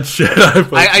bad shit.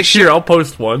 Here, I'll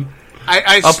post one.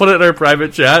 I'll put it in our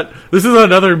private chat. This is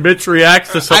another Mitch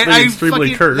reacts to something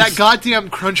extremely cursed. That goddamn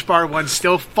Crunch Bar one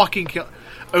still fucking kill.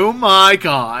 Oh my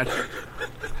god.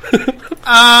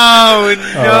 Oh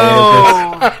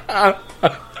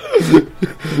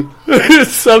no.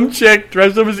 Some chick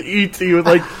dressed up as E.T. with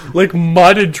like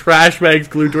mud and trash bags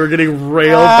glued to her, getting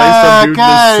railed by some dude in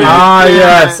the suit.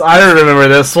 Yes, I remember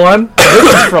this one.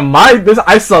 This is from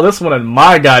I saw this one on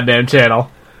my goddamn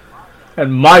channel.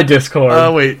 And my Discord.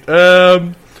 Oh, wait.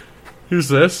 Who's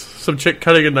this? Some chick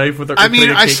cutting a knife with her.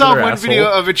 I saw one video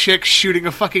of a chick shooting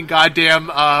a fucking goddamn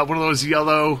one of those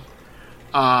yellow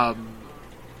yellow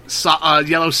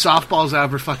softballs out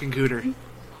of her fucking cooter.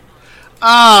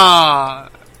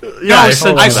 Yeah, I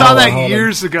saw that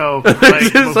years ago.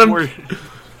 Like, before.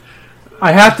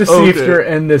 I have to see if you're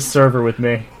in this server with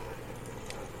me.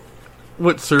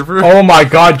 What server? Oh my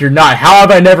god, you're not. How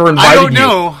have I never invited you? I don't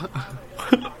know.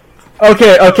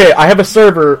 Okay, I have a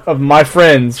server of my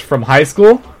friends from high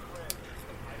school.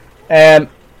 And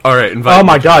alright, oh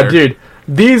my god, dude.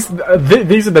 These are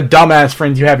the dumbass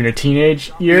friends you have in your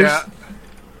teenage years.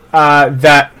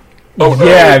 Yeah.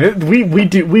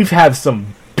 We've had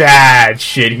some bad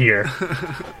shit here.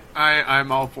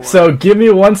 I'm all for it. So give me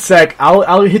 1 sec.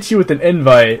 I'll hit you with an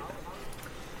invite,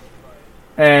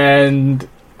 and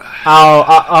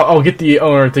I'll get the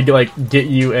owner to get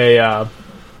you a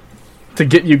to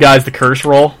get you guys the curse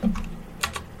roll.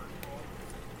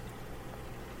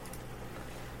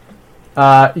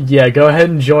 Yeah, go ahead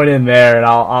and join in there, and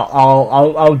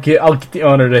I'll get the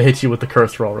owner to hit you with the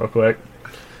curse roll real quick.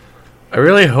 I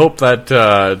really hope that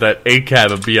that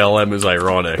ACAB of BLM is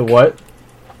ironic. The what?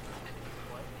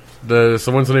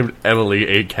 Someone's named Emily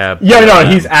ACAB. Yeah, no,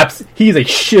 he's a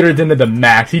shitter than the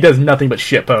max. He does nothing but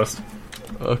shitpost.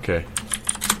 Okay.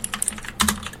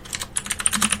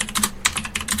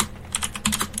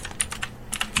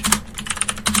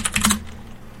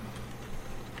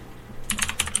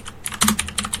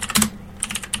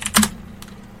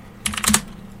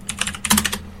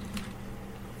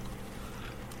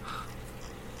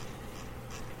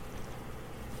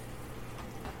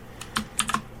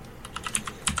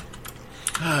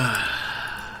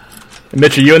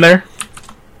 Mitch, are you in there?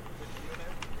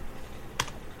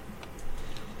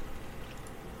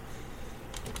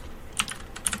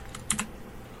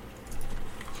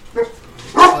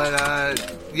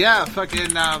 But, yeah,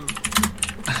 fucking,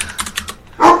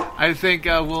 I think,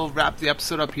 we'll wrap the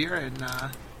episode up here, and,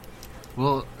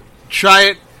 we'll try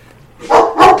it.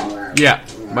 Yeah,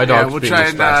 my dog's being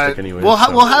spastic anyway. We'll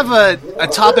have a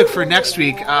topic for next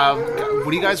week. What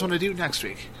do you guys want to do next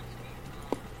week?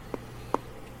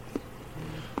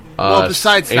 Well,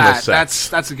 besides that,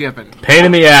 that's a given. Pain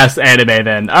in the ass anime,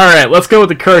 then. Alright, let's go with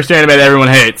the cursed anime that everyone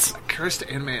hates. Cursed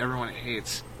anime everyone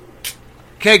hates.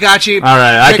 Okay, Gotchi.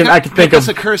 Alright, I can think of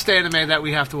a cursed anime that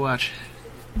we have to watch.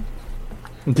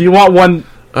 Do you want one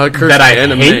that I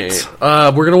anime. hate?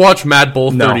 We're gonna watch Mad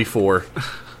Bull 34.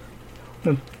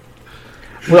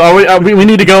 Well, we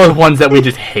need to go with ones that we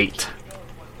just hate.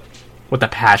 With a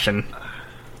passion.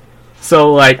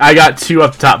 So, I got two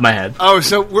off the top of my head. Oh,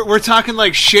 so we're talking,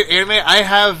 shit anime? I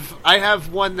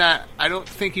have one that I don't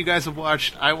think you guys have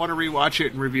watched. I want to rewatch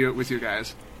it and review it with you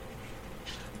guys.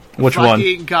 Which one?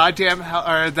 Fucking goddamn hell,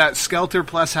 or that Skelter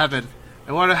plus Heaven.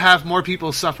 I want to have more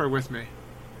people suffer with me.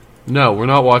 No, we're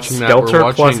not watching Skelter that. We're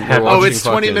plus watching, Heaven. Oh, it's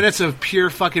 20 minutes of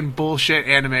pure fucking bullshit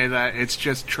anime that it's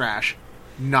just trash.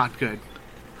 Not good.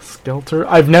 Skelter?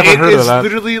 I've never heard of that.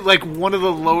 It's literally, one of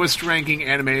the lowest ranking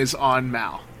animes on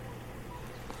Mal.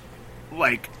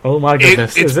 Oh my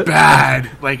goodness, it's is it? bad.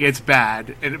 It's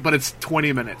bad. But it's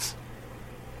 20 minutes.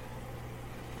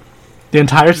 The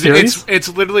entire series? It's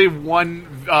literally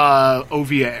one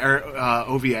OVA, or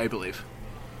OVA, I believe.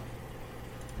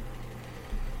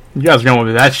 You guys are going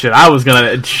with that shit. I was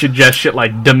gonna suggest shit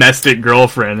like Domestic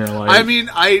Girlfriend or I mean,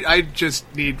 I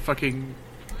just need fucking...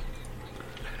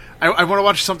 I want to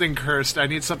watch something cursed. I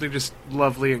need something just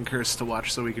lovely and cursed to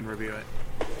watch so we can review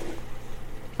it.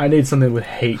 I need something with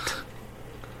hate.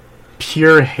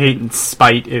 Pure hate and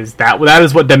spite is that. Well, that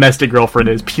is what Domestic Girlfriend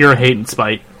is. Pure hate and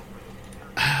spite.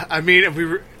 I mean, if we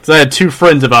were... So I had two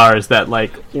friends of ours that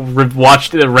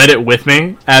read it with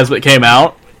me as it came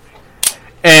out,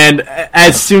 and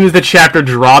as soon as the chapter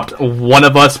dropped, one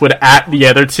of us would at the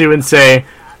other two and say,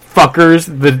 "Fuckers,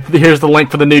 here's the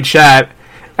link for the new chat."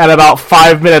 And about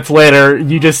 5 minutes later,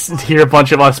 you just hear a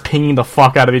bunch of us pinging the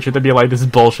fuck out of each other, be like, "This is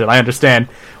bullshit. I understand.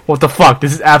 What the fuck?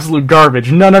 This is absolute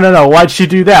garbage. No. Why'd she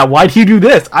do that? Why'd he do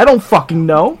this? I don't fucking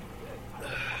know."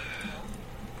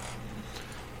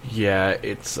 Yeah,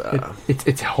 it's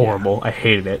horrible. Yeah. I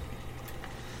hated it.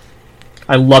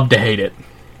 I love to hate it.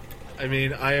 I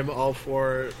mean, I am all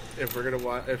for if we're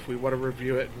gonna if we want to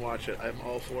review it and watch it. I'm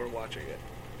all for watching it.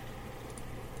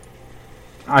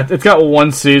 It's got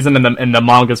one season and the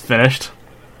manga's finished.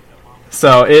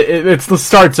 So it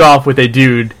starts off with a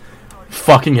dude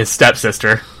fucking his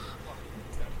stepsister.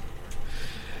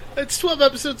 It's 12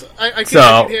 episodes. I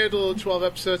can handle 12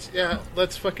 episodes. Yeah,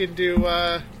 let's fucking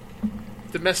do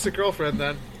Domestic Girlfriend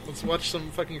then. Let's watch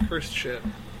some fucking cursed shit.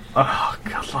 Oh,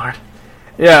 good lord.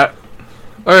 Yeah.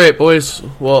 Alright, boys.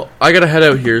 Well, I gotta head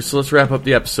out here, so let's wrap up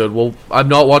the episode. Well, I'm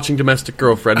not watching Domestic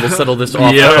Girlfriend. We'll settle this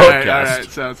off the podcast. Alright,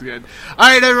 sounds good.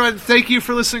 Alright, everyone, thank you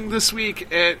for listening this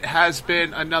week. It has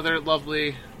been another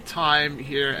lovely time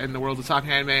here in the world of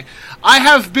Talking Anime. I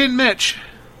have been Mitch.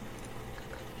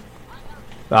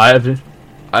 I've been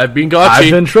Gotchi.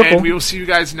 I've been Triple. And we will see you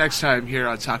guys next time here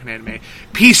on Talking Anime.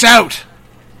 Peace out!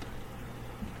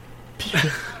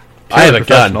 I have a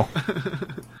gun.